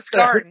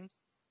Gardens.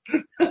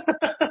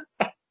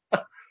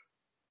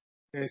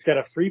 He's got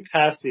a free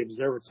pass to the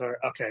observatory.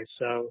 Okay,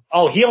 so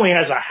he only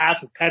has a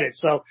half a pennant.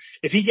 So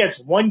if he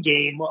gets one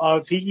game,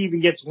 if he even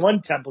gets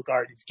one Temple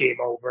Guard, it's game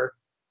over.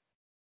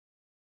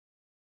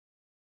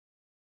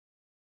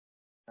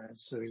 All right,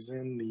 so he's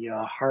in the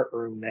heart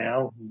room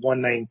now.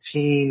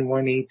 119,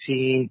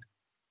 118.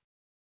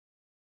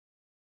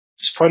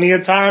 There's plenty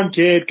of time,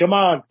 kid. Come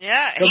on.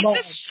 Yeah, he's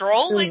just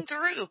strolling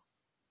through.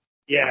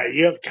 Yeah,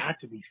 you have got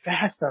to be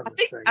fast on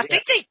this thing. I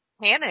think they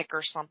panic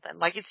or something.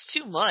 Like it's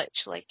too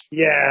much. Like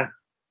yeah.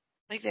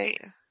 Like they.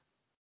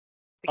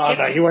 Oh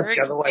no, he went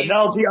the other way.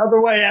 No, the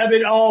other way,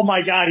 Evan. Oh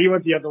my God, he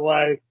went the other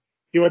way.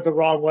 He went the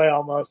wrong way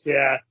almost.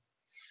 Yeah.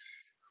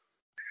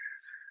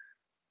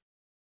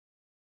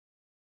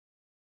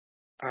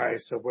 All right,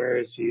 so where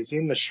is he? Is he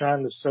in the Shrine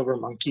of the Silver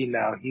Monkey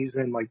now? He's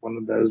in like one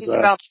of those. He's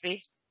about to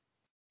be.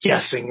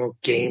 Guessing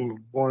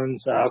game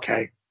ones.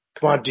 Okay.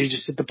 Come on, dude,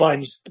 just hit the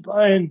button. Just hit the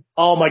button.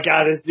 Oh my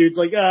God, this dude's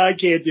like, I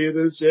can't do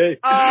this shit.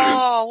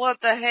 Oh, what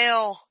the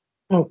hell?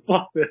 Oh,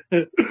 fuck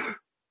it.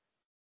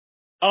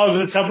 Oh,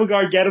 the temple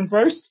guard get him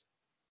first?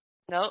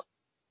 Nope.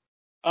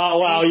 Oh,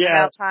 wow, He ran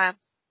yeah. out of time.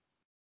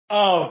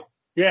 Oh,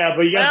 yeah,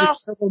 but you got the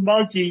silver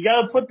monkey. You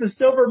got to put the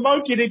silver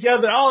monkey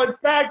together. Oh, it's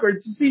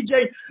backwards.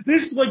 CJ,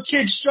 this is what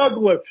kids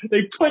struggle with.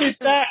 They put it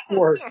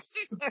backwards.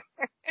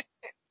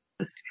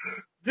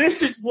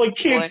 This is what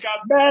kids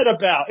got mad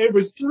about. It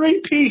was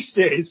 3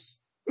 pieces.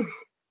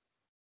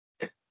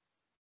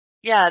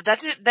 Yeah,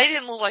 they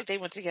didn't look like they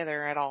went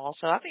together at all.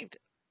 So I think.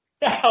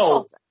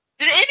 No.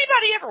 Did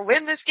anybody ever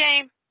win this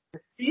game?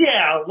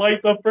 Yeah,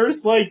 like the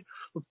first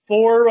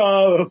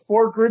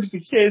four groups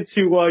of kids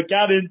who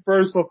got in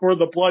first before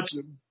the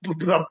budget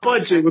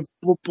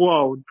was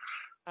blown.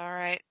 All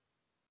right.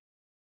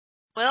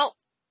 Well,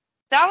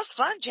 that was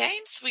fun,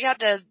 James. We got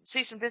to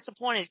see some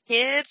disappointed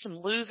kids, some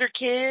loser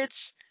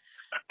kids.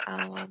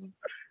 And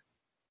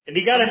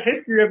you got a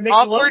history of Nickelodeon.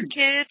 Awkward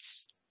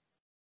kids.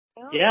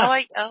 Yeah.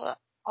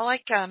 I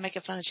like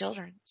making fun of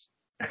children.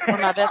 One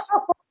of my best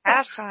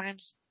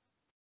pastimes.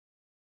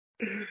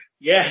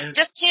 Yeah.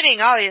 Just kidding,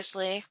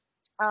 obviously.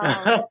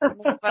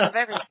 Make fun of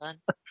everyone.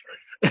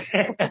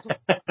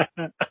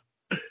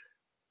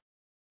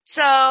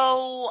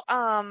 So,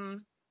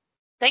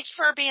 thank you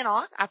for being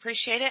on. I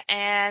appreciate it.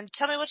 And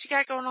tell me what you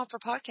got going on for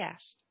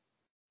podcasts.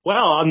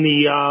 Well,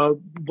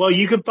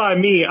 you can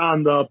find me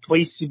on the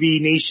Place to Be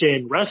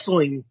Nation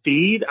wrestling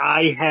feed.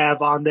 I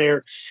have on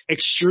there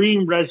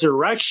Extreme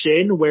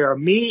Resurrection, where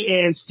me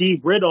and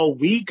Steve Riddle,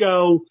 we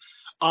go,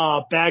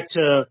 back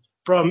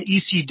from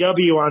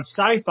ECW on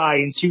Sci-Fi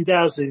in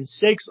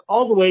 2006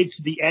 all the way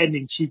to the end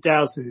in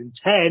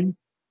 2010,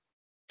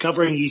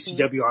 covering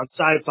ECW on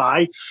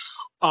Sci-Fi.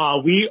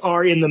 We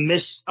are in the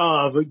midst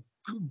of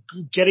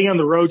getting on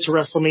the road to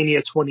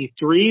WrestleMania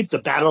 23. The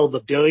Battle of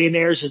the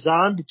Billionaires is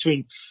on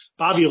between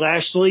Bobby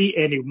Lashley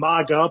and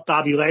Umaga.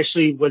 Bobby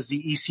Lashley was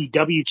the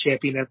ECW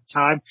champion at the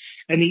time,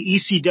 and the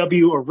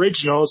ECW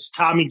originals,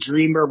 Tommy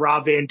Dreamer,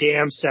 Rob Van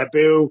Dam,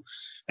 Sabu,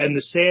 and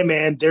the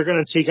Sandman, they're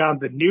going to take on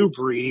the New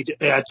Breed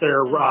at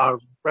their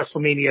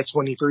WrestleMania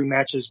 23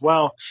 match as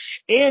well.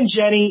 And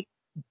Jenny,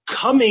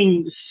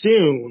 coming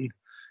soon,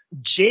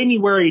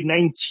 January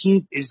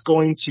 19th is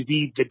going to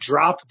be the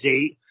drop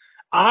date.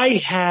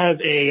 I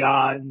have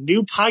a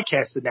new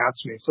podcast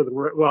announcement for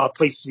the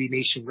Place to Be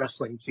Nation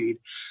wrestling feed.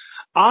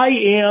 I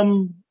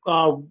am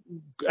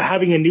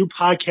having a new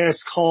podcast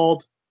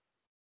called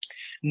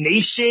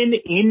Nation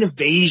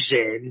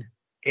Invasion.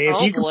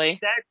 And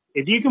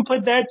if you can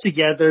put that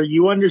together,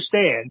 you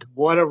understand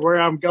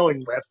where I'm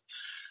going with.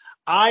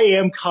 I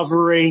am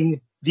covering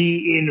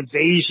the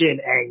invasion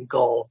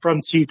angle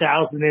from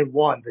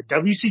 2001, the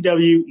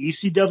WCW,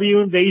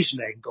 ECW invasion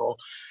angle.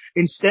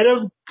 Instead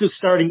of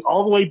starting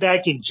all the way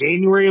back in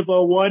January of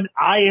 01,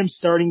 I am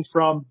starting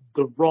from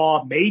the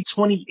Raw May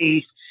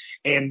 28th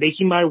and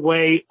making my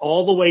way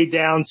all the way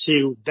down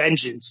to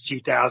Vengeance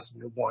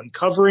 2001,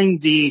 covering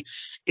the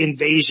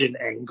invasion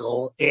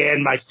angle.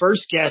 And my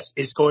first guest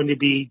is going to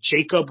be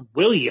Jacob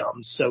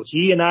Williams. So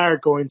he and I are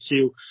going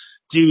to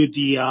do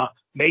the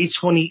May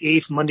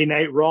 28th Monday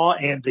Night Raw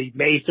and the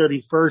May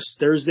 31st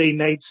Thursday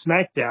Night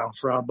SmackDown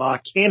from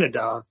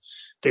Canada.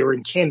 They were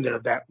in Canada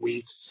that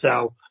week.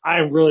 So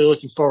I'm really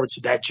looking forward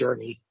to that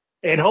journey.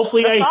 And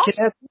hopefully can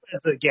have you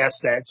as a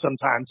guest at some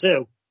time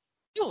too.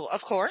 Oh,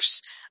 of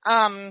course.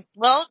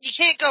 Well, you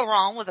can't go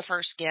wrong with the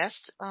first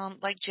guest,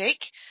 like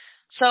Jake.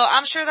 So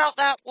I'm sure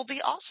that will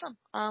be awesome.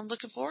 I'm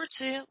looking forward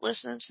to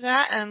listening to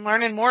that and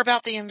learning more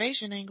about the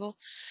invasion angle.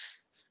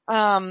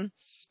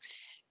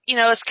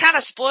 It's kind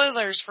of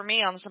spoilers for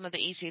me on some of the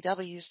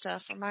ECW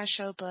stuff from my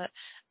show, but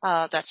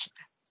that's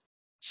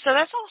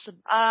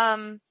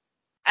awesome.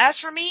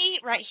 As for me,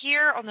 right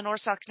here on the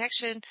North-South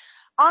Connection,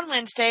 on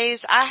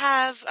Wednesdays, I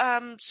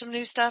have some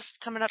new stuff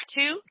coming up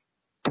too.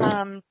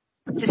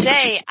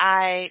 Today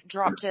I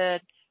dropped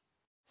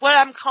what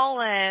I'm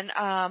calling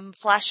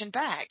flashing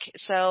back.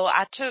 So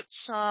I took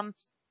some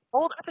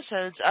old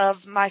episodes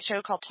of my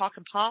show called Talk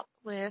and Pop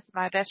with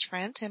my best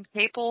friend, Tim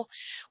Capel,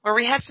 where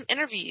we had some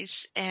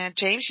interviews. And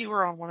James, you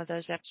were on one of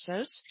those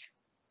episodes.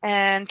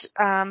 And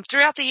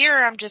throughout the year,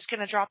 I'm just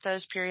going to drop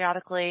those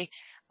periodically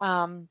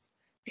to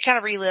kind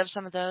of relive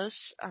some of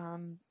those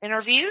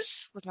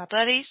interviews with my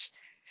buddies.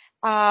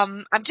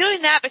 I'm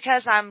doing that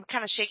because I'm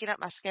kind of shaking up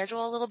my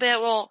schedule a little bit.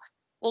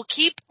 We'll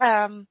keep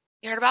You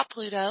Heard About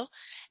Pluto,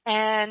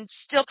 and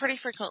still pretty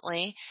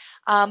frequently.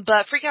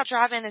 But Freak Out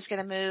Drive-In is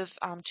going to move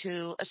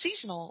to a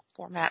seasonal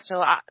format,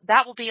 so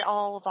that will be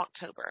all of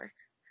October.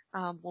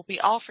 Will be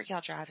all Freak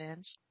Out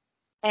Drive-Ins.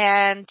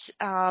 And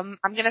I'm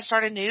going to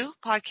start a new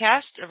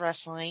podcast, a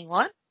wrestling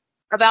one,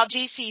 about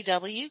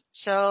GCW.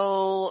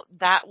 So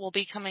that will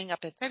be coming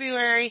up in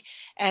February,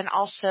 and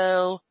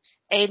also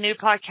a new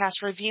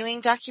podcast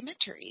reviewing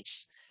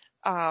documentaries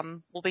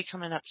will be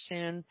coming up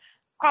soon,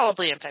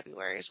 probably in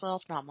February as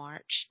well, if not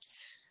March.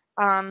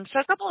 So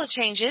a couple of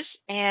changes,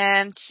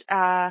 and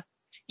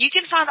you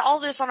can find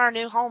all this on our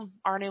new home,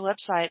 our new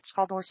website. It's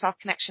called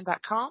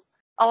northsouthconnection.com.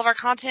 All of our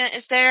content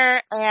is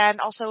there, and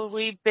also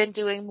we've been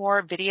doing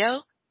more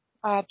video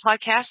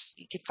podcasts.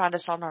 You can find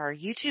us on our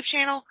YouTube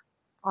channel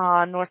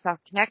on North South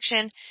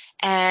Connection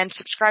and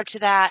subscribe to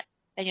that.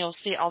 and you'll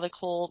see all the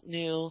cool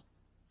new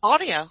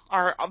audio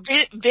or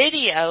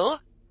video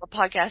or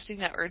podcasting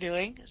that we're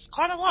doing. It's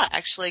quite a lot,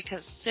 actually,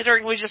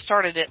 considering we just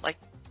started it like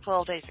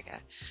 12 days ago.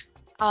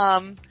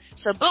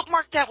 So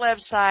bookmark that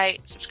website,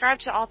 subscribe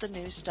to all the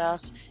new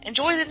stuff,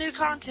 enjoy the new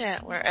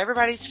content where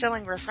everybody's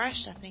feeling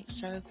refreshed, I think.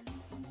 So,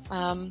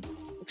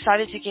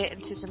 excited to get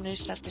into some new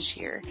stuff this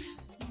year.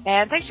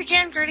 And thanks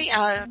again, Gertie.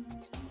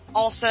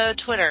 Also,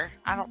 Twitter.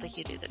 I don't think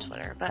you do the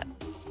Twitter, but,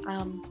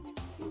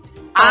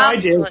 I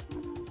do.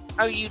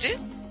 Oh, you do?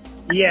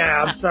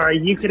 Yeah, I'm sorry.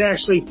 You can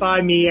actually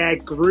find me at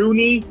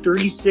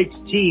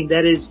Gruney316.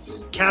 That is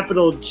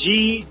capital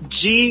GRUNEY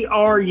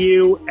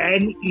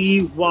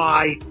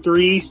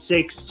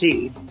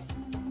 316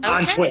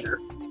 on Twitter.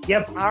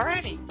 Yep.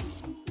 Alrighty.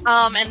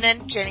 And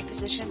then Jenny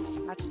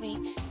Position. That's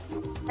me.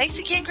 Thanks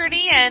again,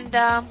 Gertie, and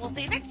we'll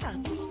see you next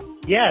time.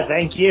 Yeah,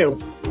 thank you.